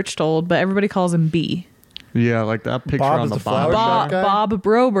Bob Berchtold, but everybody calls him B. Yeah, like that picture Bob on is the the flower bottom. shop guy? Bob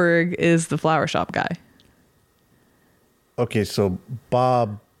Broberg is the flower shop guy. Okay, so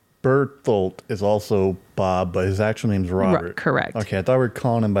Bob Berchtold is also Bob, but his actual name's Robert. correct. Okay, I thought we were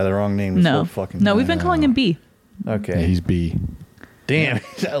calling him by the wrong name. This No, whole fucking no, we've time. been calling him B. Okay. Yeah, he's B. Damn.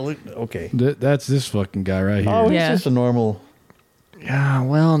 Okay. That's this fucking guy right here. Oh, he's Yeah. just a normal. Yeah,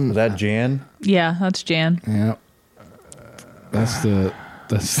 well, Is that Jan? Yeah, that's Jan. Yeah. That's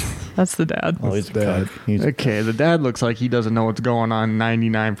That's the dad. Oh, he's a Dad. cuck. He's okay. The dad looks like he doesn't know what's going on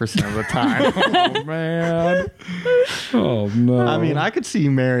 99% of the time. oh man. Oh no. I mean, I could see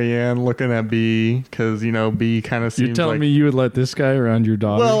Marianne looking at B because B kind of seems You're telling like. me you would let this guy around your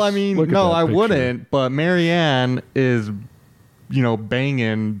daughter? Well, I mean, no, I wouldn't. But Marianne is,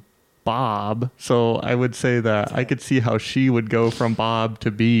 banging Bob, so I would say that I could see how she would go from Bob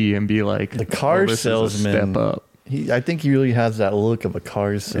to B and be like the car this salesman. Is a step up. I think he really has that look of a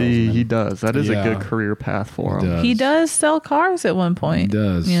car salesman. He does. That is a Yeah. good career path for He him. does. He does sell cars at one He point.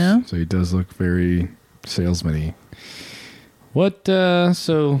 does. You know? So he does look very salesman-y. What?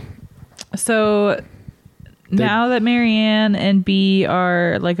 So Now that Marianne and B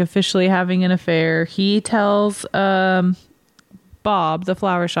are like officially having an affair, he tells Bob, the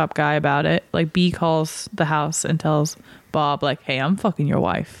flower shop guy, about it. Like B calls the house and tells Bob, like, "Hey, I'm fucking your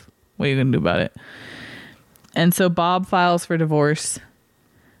wife. What are you gonna do about it?" And so Bob files for divorce.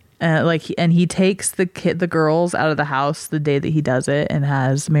 And he takes the girls out of the house the day that he does it, and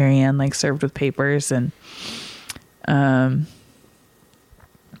has Marianne like served with papers, and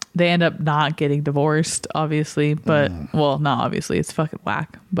they end up not getting divorced, obviously, but well, not obviously, it's fucking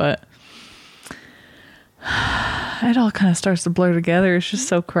whack, but it all kind of starts to blur together. It's just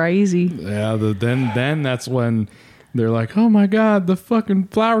so crazy. Yeah, then that's when they're like, oh my God, the fucking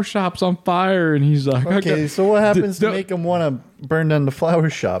flower shop's on fire. And he's like, Okay, so what happens to make him want to burn down the flower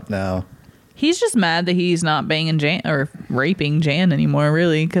shop now? He's just mad that he's not banging Jan or raping Jan anymore,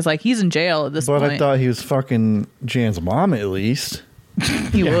 really, because like he's in jail at this point. But I thought he was fucking Jan's mom at least.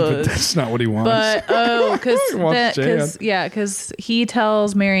 He yeah, was. but that's not what he wants. But because he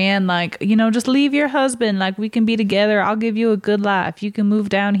tells Marianne, like, you know, just leave your husband, like we can be together. I'll give you a good life. You can move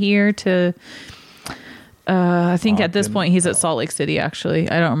down here to. I think at this point he's at Salt Lake City. Actually,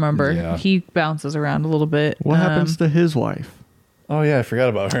 I don't remember. Yeah. He bounces around a little bit. What happens to his wife? Oh yeah, I forgot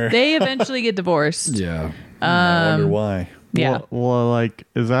about her. They eventually get divorced. yeah. I wonder why. Yeah. Well, like,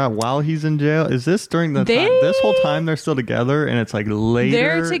 is that while he's in jail? Is this during the time? This whole time they're still together, and it's like later.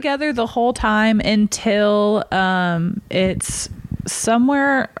 They're together the whole time until it's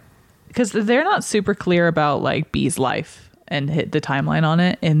somewhere, because they're not super clear about like B's life and hit the timeline on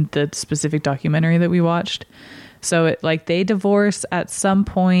it in the specific documentary that we watched. So it like they divorce at some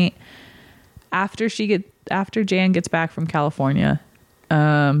point after Jan gets back from California.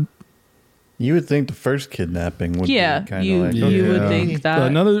 You would think the first kidnapping would be kind of like... You would think that.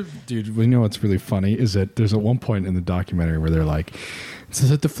 Another, dude, we know what's really funny is that there's at one point in the documentary where they're like, so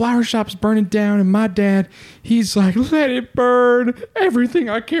that the flower shop's burning down and my dad, he's like, let it burn. Everything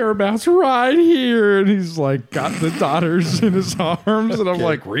I care about's right here. And he's like, got the daughters in his arms. And I'm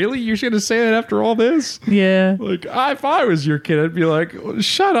like, really? You're going to say that after all this? Yeah. Like, if I was your kid, I'd be like,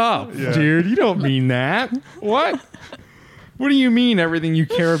 shut up, dude. You don't mean that. What? What do you mean everything you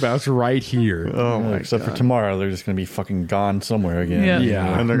care about's right here? Oh my Except God. for tomorrow, they're just going to be fucking gone somewhere again.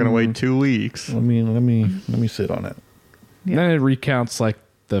 Yeah. And they're gonna wait 2 weeks. Let me sit on it. And then it recounts like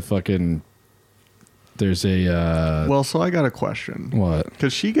the fucking. There's a. Well, so I got a question. What?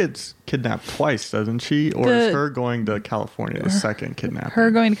 Because she gets kidnapped twice, doesn't she? Or is her going to California the second kidnapping?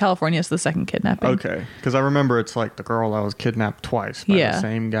 Her going to California is the second kidnapping. Okay. Because I remember it's like the girl that was kidnapped twice by the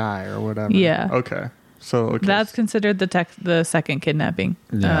same guy or whatever. Yeah. Okay. So that's considered the second kidnapping.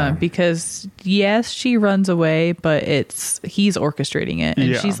 Yeah. Because yes, she runs away, but he's orchestrating it,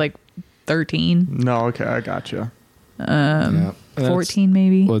 and she's like 13. No, okay, I gotcha. 14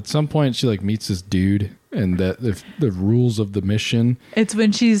 maybe. Well, at some point she like meets this dude, and that the rules of the mission. It's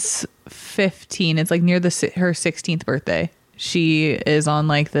when she's 15. It's like near her 16th birthday. She is on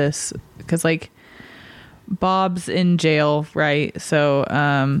like this because like Bob's in jail, right?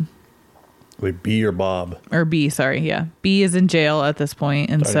 So Wait, B or Bob? Or B, sorry, yeah. B is in jail at this point,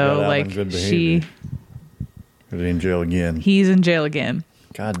 and so like she. Is he in jail again? He's in jail again.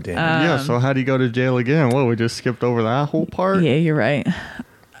 God damn it. Yeah, so how'd he go to jail again? What, we just skipped over that whole part? Yeah, you're right.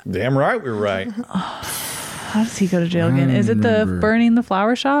 Damn right we're right. How does he go to jail again? Is it the burning the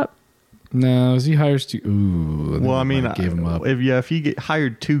flower shop? No, he hires two. Ooh. Well, I mean, gave him up. if he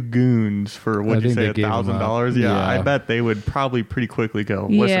hired 2 goons for what'd you say, $1,000? Yeah, I bet they would probably pretty quickly go.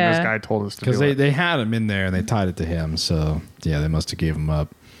 Listen, this guy told us to do it. Because they had him in there and they tied it to him. So yeah, they must have gave him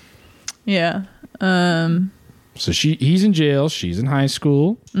up. Yeah. So he's in jail. She's in high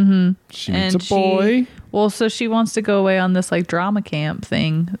school. Mm-hmm. She meets a boy. So she wants to go away on this like drama camp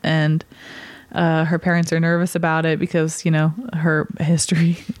thing, and her parents are nervous about it because, you know, her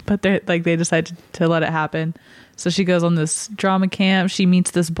history, but they decide to let it happen. So she goes on this drama camp. She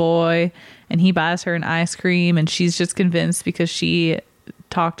meets this boy and he buys her an ice cream, and she's just convinced because she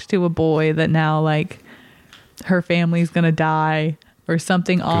talked to a boy that now like her family's going to die or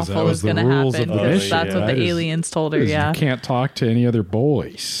something awful is going to happen because that's what the aliens told her. Yeah. You can't talk to any other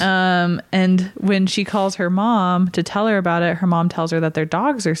boys. And when she calls her mom to tell her about it, her mom tells her that their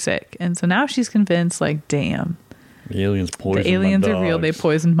dogs are sick. And so now she's convinced, like, damn, the aliens poisoned the aliens my are real. They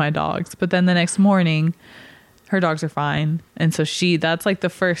poisoned my dogs. But then the next morning, her dogs are fine. And so that's like the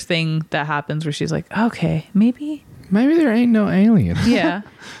first thing that happens where she's like, okay, maybe there ain't no aliens. Yeah,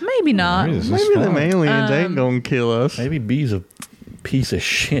 maybe not. Maybe them aliens ain't gonna kill us. Maybe B's a piece of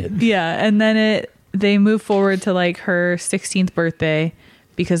shit. Yeah, and then they move forward to like her 16th birthday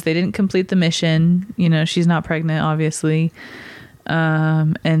because they didn't complete the mission. You know, she's not pregnant, obviously.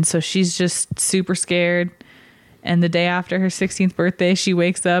 And so she's just super scared. And the day after her 16th birthday, she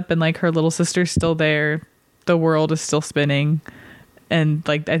wakes up and like her little sister's still there. The world is still spinning. And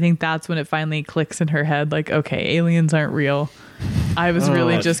like, I think that's when it finally clicks in her head. Like, okay, aliens aren't real. I was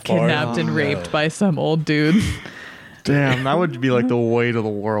really just kidnapped and raped by some old dude. Damn, that would be like the weight of the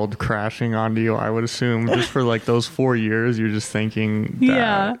world crashing onto you, I would assume. Just for like those 4 years, you're just thinking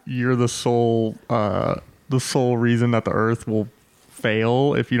that you're the sole reason that the earth will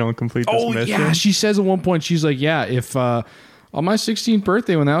fail if you don't complete this mission. Yeah, she says at one point, she's like, yeah, if on my 16th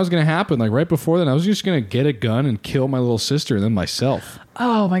birthday when that was going to happen, like right before then, I was just going to get a gun and kill my little sister and then myself.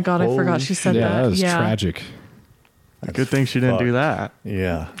 Oh my God, I forgot she said that. Yeah, that was tragic. Good thing she didn't do that.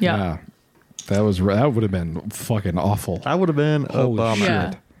 Yeah. That would have been fucking awful. That would have been a bummer.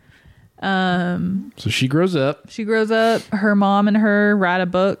 Yeah. So she grows up. Her mom and her write a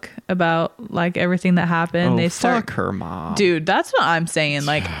book about like everything that happened. They fuck her mom. Dude, that's what I'm saying.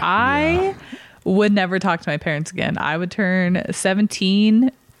 Like I would never talk to my parents again. I would turn 17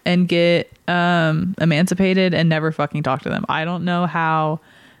 and get emancipated and never fucking talk to them. I don't know how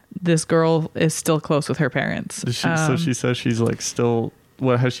this girl is still close with her parents. So she says she's like still...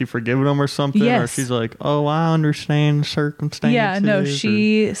 What, has she forgiven him or something? Yes. Or she's like, oh, I understand circumstances. Yeah, no,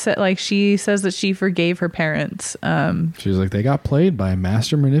 she says that she forgave her parents. She's like, they got played by a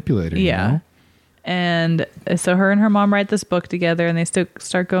master manipulator. Yeah. You know? And so her and her mom write this book together, and they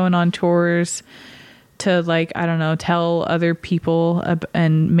start going on tours to, like, I don't know, tell other people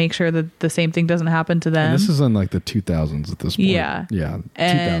and make sure that the same thing doesn't happen to them. And this is in like the 2000s at this point. Yeah. Yeah.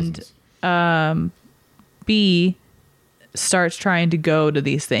 And 2000s. B starts trying to go to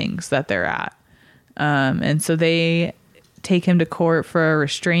these things that they're at. And so they take him to court for a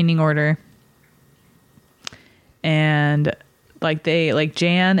restraining order. And like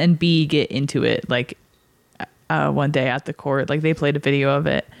Jan and B get into it like one day at the court. Like they played a video of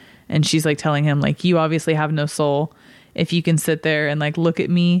it. And she's like telling him like, you obviously have no soul if you can sit there and like look at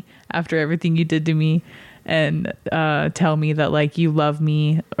me after everything you did to me and tell me that like you love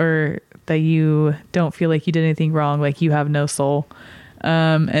me or that you don't feel like you did anything wrong, like you have no soul.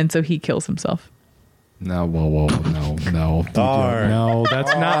 And so he kills himself. No, whoa, no. Darn. No,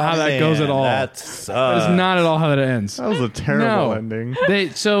 that's not how that goes at all. That is not at all how that ends. That was a terrible ending.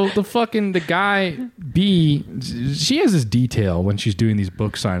 The guy, B, she has this detail when she's doing these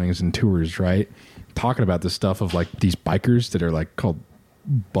book signings and tours, right? Talking about this stuff of like these bikers that are like called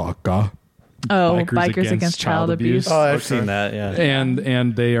BACA. Bikers against child abuse. Oh, I've seen that. Yeah, and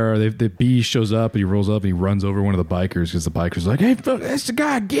the B shows up and he rolls up and he runs over one of the bikers because the biker's like, "Hey, fuck, that's the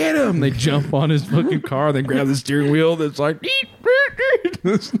guy, get him!" They jump on his fucking car, they grab the steering wheel. That's like, and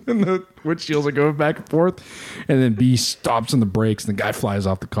the windshields are going back and forth, and then B stops on the brakes and the guy flies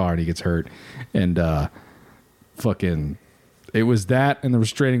off the car and he gets hurt, and fucking, it was that and the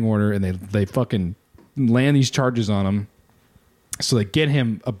restraining order, and they fucking land these charges on him. So they get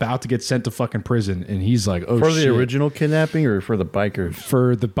him about to get sent to fucking prison, and he's like, "Oh, for shit." the original kidnapping or for the bikers?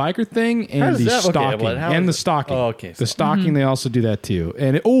 For the biker thing and the stalking. And the stalking. Oh, okay. The stalking, they also do that too.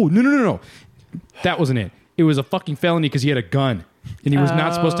 And no. That wasn't it. It was a fucking felony because he had a gun. And he was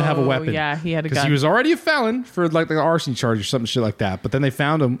not supposed to have a weapon. Yeah, he had a gun. Because he was already a felon for like the arson charge or something shit like that. But then they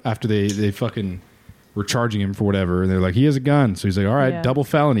found him after they fucking were charging him for whatever. And they're like, he has a gun. So he's like, all right, double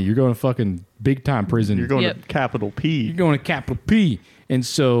felony. You're going to fucking big time prison. You're going to capital P. You're going to capital P. And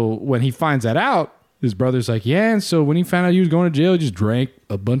so when he finds that out, his brother's like, yeah. And so when he found out he was going to jail, he just drank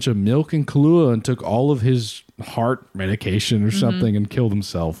a bunch of milk and Kahlua and took all of his heart medication or something and killed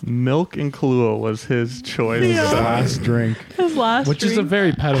himself. Milk and Kahlua was his choice. His last drink. Which is a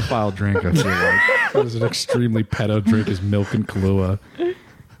very pedophile drink, I feel like. It was an extremely pedo drink, is milk and Kahlua.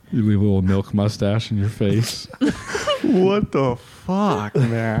 You leave a little milk mustache in your face. What the fuck,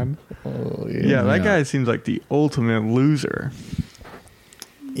 man? Oh, yeah, that guy seems like the ultimate loser.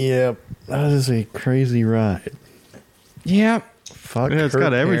 Yeah, that is a crazy ride. Yeah. Fuck. Yeah, it's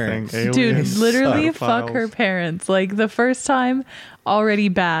got everything. Dude, Aliens, literally pedophiles. fuck her parents. Like the first time, already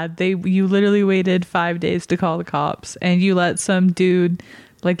bad. You literally waited 5 days to call the cops, and you let some dude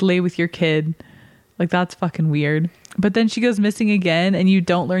like lay with your kid. Like that's fucking weird. But then she goes missing again, and you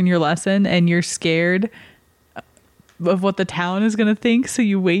don't learn your lesson, and you're scared of what the town is gonna think. So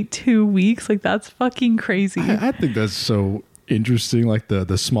you wait 2 weeks. Like that's fucking crazy. I think that's so interesting. Like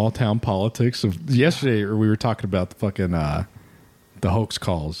the small town politics of yesterday, or we were talking about the fucking the hoax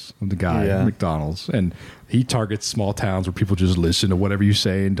calls of the guy at McDonald's, and he targets small towns where people just listen to whatever you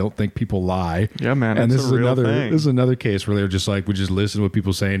say and don't think people lie. Yeah, man. And this is real another thing. this is another case where they're just like, we just listen to what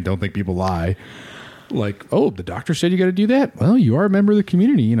people say and don't think people lie. Like, oh, the doctor said you got to do that. Well, you are a member of the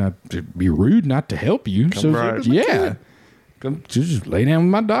community. You know, it'd be rude not to help you. Come just lay down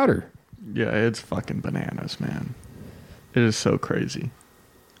with my daughter. Yeah, it's fucking bananas, man. It is so crazy.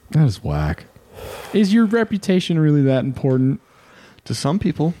 That is whack. Is your reputation really that important? To some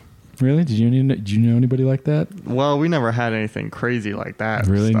people. Really? Did you know anybody like that? Well, we never had anything crazy like that.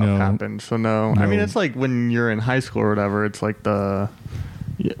 Really? Stuff No. happened. So no. I mean, it's like when you're in high school or whatever. It's like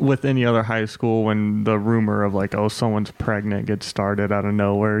with any other high school when the rumor of like, oh, someone's pregnant gets started out of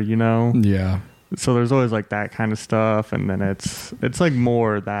nowhere, you know? Yeah. So there's always like that kind of stuff, and then it's like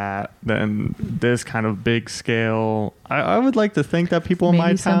more that than this kind of big scale. I would like to think that people in my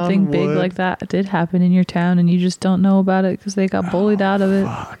Maybe town something big would. like that did happen in your town, and you just don't know about it because they got bullied out of it.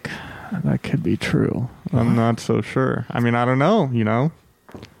 Fuck, that could be true. I'm not so sure. I mean, I don't know. I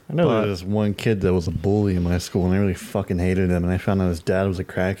know there was this one kid that was a bully in my school, and I really fucking hated him. And I found out his dad was a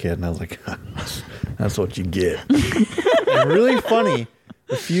crackhead, and I was like, "That's what you get." And really funny.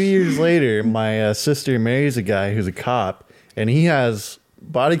 A few years later, my sister marries a guy who's a cop, and he has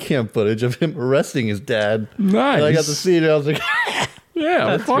body cam footage of him arresting his dad. Nice. And I got to see it. And I was like, Yeah,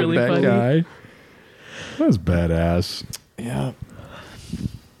 That's fuck really that funny. guy. That was badass. "Yeah,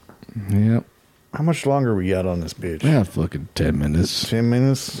 Yep. how much longer we got on this bitch? Yeah, fucking 10 minutes. 10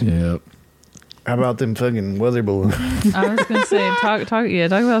 minutes? Yep. How about them fucking weather balloons? I was gonna say talk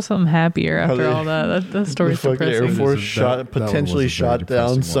about something happier How after they- all that. That The story's fucking Air depressing. Force That potentially was a very shot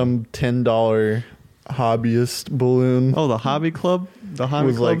down depressing some $10 hobbyist balloon. Oh, the hobby club. The It hobby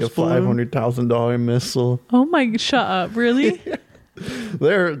was like a Club's balloon? $500,000 missile. Oh my! Shut up! Really?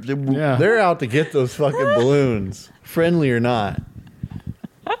 They're out to get those fucking balloons, friendly or not.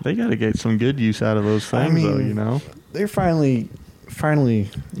 They got to get some good use out of those things, I though. mean, They're finally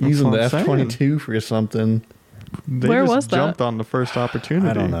using what the I'm saying. F-22 for something. They Where just was that? jumped on the first opportunity.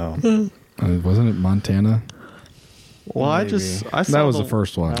 I don't know. Wasn't it Montana? Well, I Maybe. saw That was the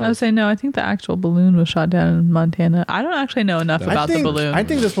first one. I would say no. I think the actual balloon was shot down in Montana. I don't actually know enough I about the balloon. I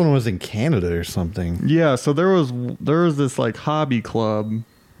think this one was in Canada or something. Yeah, so there was this like hobby club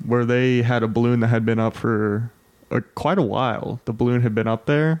where they had a balloon that had been up for quite a while. The balloon had been up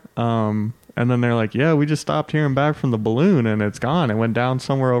there, and then they're like, "Yeah, we just stopped hearing back from the balloon, and it's gone. It went down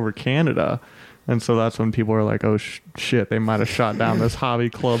somewhere over Canada." And so that's when people were like, "Oh shit, they might have shot down this hobby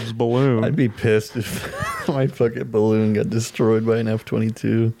club's balloon." I'd be pissed if my fucking balloon got destroyed by an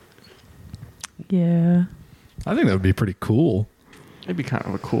F-22. Yeah. I think that would be pretty cool. It'd be kind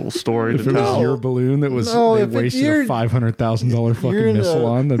of a cool story If to it was tell. your balloon that was No, they if it's wasted your- a $500,000 fucking missile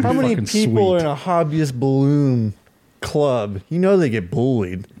on, that'd how be many fucking people sweet. are in a hobbyist balloon club? You know they get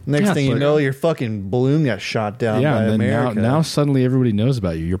bullied. Next Yeah, thing you but- know, your fucking balloon got shot down Yeah, by and then America now suddenly everybody knows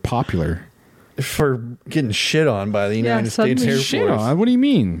about you. You're popular. for getting shit on by the United States suddenly Air Shit Force. on. What do you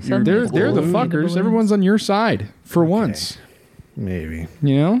mean? Suddenly They're it's the balloon. fuckers. Balloons. Everyone's on your side for once. Maybe.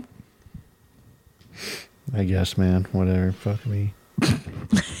 You know? I guess, man. Whatever. Fuck me.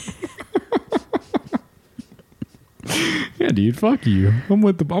 Yeah, dude. Fuck you. I'm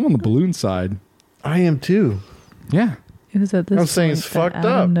on the balloon side. I am too. Yeah. It was at this I'm saying point it's that fucked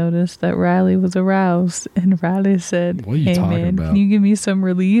Adam up. noticed that Riley was aroused, and Riley said, What are you "Hey talking man, about?" can you give me some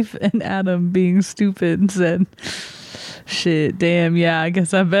relief?" And Adam, being stupid, said, "Shit, damn, yeah, I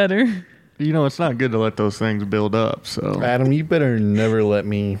guess I better." It's not good to let those things build up. So Adam, you better never let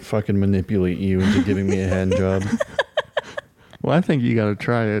me fucking manipulate you into giving me a hand job. well, I think you got to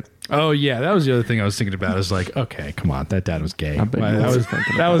try it. Oh yeah, that was the other thing I was thinking about. Is like, okay, come on, that dad was gay. I bet you That was was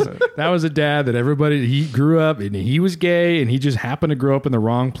thinking that about was that was a dad that everybody he grew up and he was gay and he just happened to grow up in the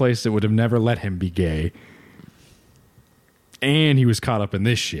wrong place that would have never let him be gay. And he was caught up in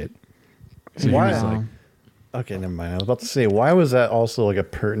this shit. So he Why? was like, Okay, never mind. I was about to say, why was that also like a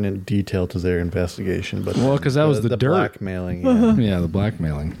pertinent detail to their investigation? But Well, 'cause that was the dirt. blackmailing. Yeah, yeah, the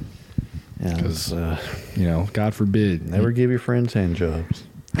blackmailing. yeah it was, God forbid. never give your friends hand jobs.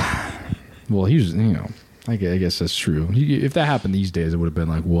 Well, he was, I guess that's true. If that happened these days, it would have been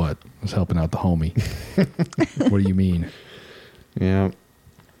like, what? I was helping out the homie. What do you mean? Yeah,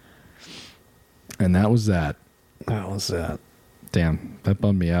 And that was that. that was that. Damn, that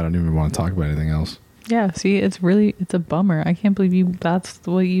bummed me out. I didn't even want to talk about anything else. Yeah, see, it's a bummer. I can't believe that's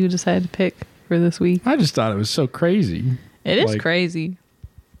what you decided to pick for this week. I just thought it was so crazy. It is Like, crazy.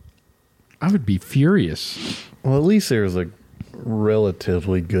 I would be furious. Well, at least there was a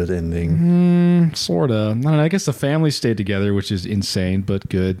relatively good ending. Sort of. I don't know, I guess the family stayed together, which is insane, but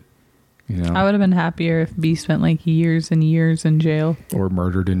good. I would have been happier if B spent like years and years in jail, Or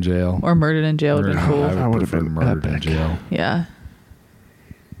murdered in jail. or murdered in jail would have been cool. I would would've prefer been murdered in epic. jail. Yeah.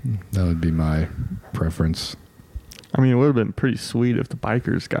 That would be my preference. I mean, it would have been pretty sweet if the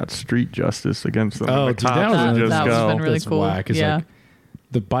bikers got street justice against them. Oh, and the dude, that cops was- would just that would've go. been really That's cool. whack. It's Yeah. like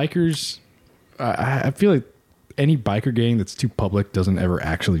the bikers. I feel like any biker gang that's too public doesn't ever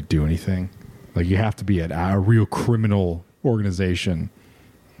actually do anything. Like you have to be a real criminal organization.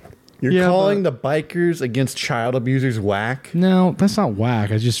 You're Yeah, calling the bikers against child abusers whack? No, that's not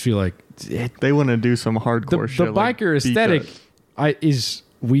whack. I just feel like They want to do some hardcore the shit. like biker beat aesthetic the- is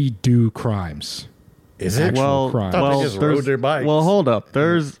we do crimes. Is it? actual crime. thought they just rode their bikes. Well, hold up.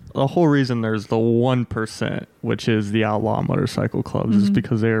 There's a whole reason there's the 1%, which is the outlaw motorcycle clubs, is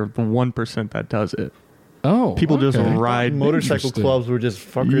because they're the 1% that does it. Oh, People just ride motorcycle Interesting. clubs were just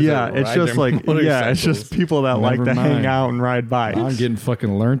fuckers. Yeah, that it's ride just their like it's just people that like Never to hang mind. out and ride bikes. I'm getting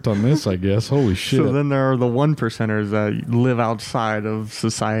fucking learnt on this, I guess. Holy shit. So then there are the 1%ers that live outside of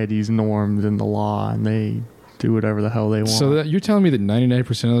society's norms and the law, and they do whatever the hell they want. So you're telling me that 99%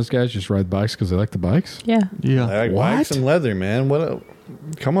 of those guys just ride bikes because they like the bikes? Yeah. yeah. I like What? bikes and leather, man. What?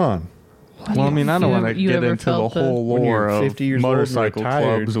 Come on. Well, I mean, I don't You want to ever- you get ever into the felt the- whole When you're lore of 50 years old and motorcycle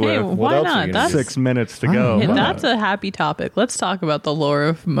retired. clubs Hey, with What why else are not? you gonna That's do? 6 minutes to I go. don't Yeah, know. that's a happy topic. Let's talk about the lore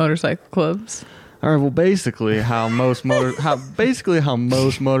of motorcycle clubs. All right. Well, basically, how most motorcycle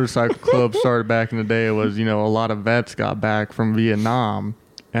clubs started back in the day was, a lot of vets got back from Vietnam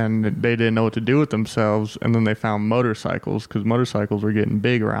and they didn't know what to do with themselves, and then they found motorcycles because motorcycles were getting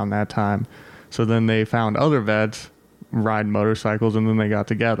big around that time. So then they found other vets riding motorcycles, and then they got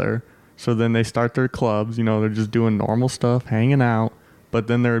together. So then they start their clubs. They're just doing normal stuff, hanging out. But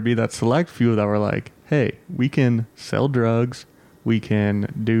then there would be that select few that were like, "Hey, we can sell drugs." We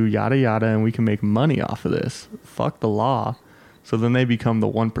can do yada yada, and we can make money off of this. Fuck the law. So then they become the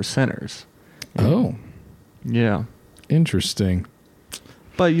 1%ers. Oh, Yeah. interesting.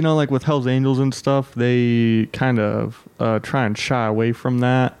 But, like with Hell's Angels and stuff, they kind of try and shy away from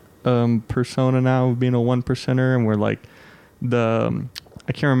that persona now of being a 1%er. And we're like,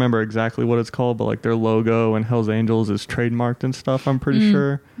 I can't remember exactly what it's called, but like their logo and Hell's Angels is trademarked and stuff, I'm pretty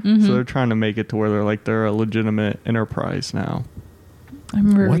sure. Mm-hmm. So they're trying to make it to where they're a legitimate enterprise now. I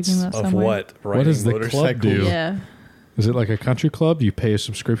remember What's- reading that Of somewhere. what? What does the Riding club do? motorcycles? Yeah. Is it like a country club? You pay a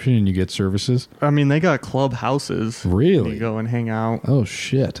subscription and you get services? I mean, they got club houses. Really? You go and hang out. Oh,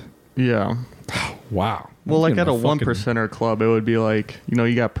 shit. Yeah. Wow. Well, I'm like at getting a one fucking- percenter club, it would be like,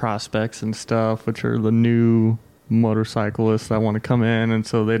 you got prospects and stuff, which are the new motorcyclists that want to come in, and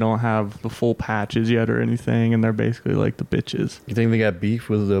so they don't have the full patches yet or anything, and they're basically like the bitches. You think they got beef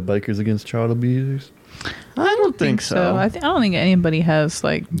with the bikers against child abusers? I don't think so. I don't think anybody has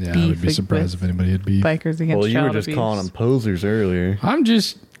like Yeah, I beef would be surprised if anybody had beef. bikers against Well, you were child just abuse. calling them posers earlier.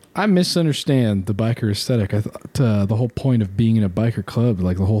 I misunderstand the biker aesthetic. I thought the whole point of being in a biker club,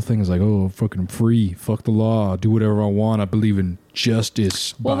 like the whole thing is like, oh, fucking free, fuck the law, do whatever I want. I believe in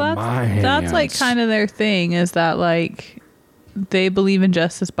justice Well, by my hands. that's like kind of their thing, is that like they believe in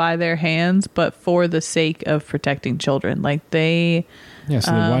justice by their hands, but for the sake of protecting children. Like they, Yeah,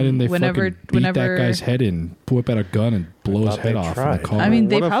 so then why didn't they whenever- fucking beat that guy's head in, whip out a gun and blow his thought head they off in tried. the car? I mean,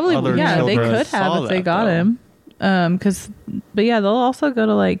 they What if probably, other they children could saw have if they that, got though? him. But yeah, they'll also go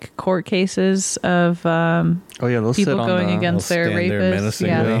to like court cases of Oh yeah, they'll sit people on going the, against They'll their stand there rapists.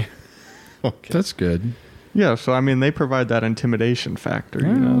 menacingly. Yeah. Okay. that's good. Yeah, so I mean, they provide that intimidation factor,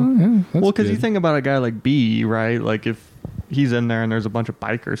 Yeah, that's Well, because you good. think about a guy like B, right? Like if he's in there and there's a bunch of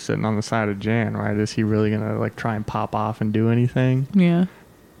bikers sitting on the side of Jan, right? Is he really gonna like try and pop off and do anything? Yeah.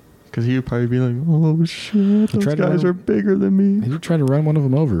 Because he would probably be like, "Oh shit, those tried to guys run- are bigger than me." He tried to run one of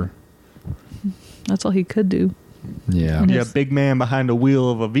them over. That's all he could do. Yeah. Yeah. Yeah, big man behind the wheel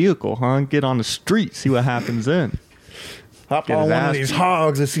of a vehicle, huh? Get on the street, see what happens then. Hop Get on his one of ass these beat.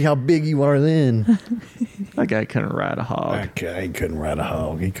 hogs and see how big you are then. That guy couldn't ride a hog. That guy couldn't ride a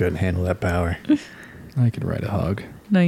hog. He couldn't handle that power. I could ride a hog.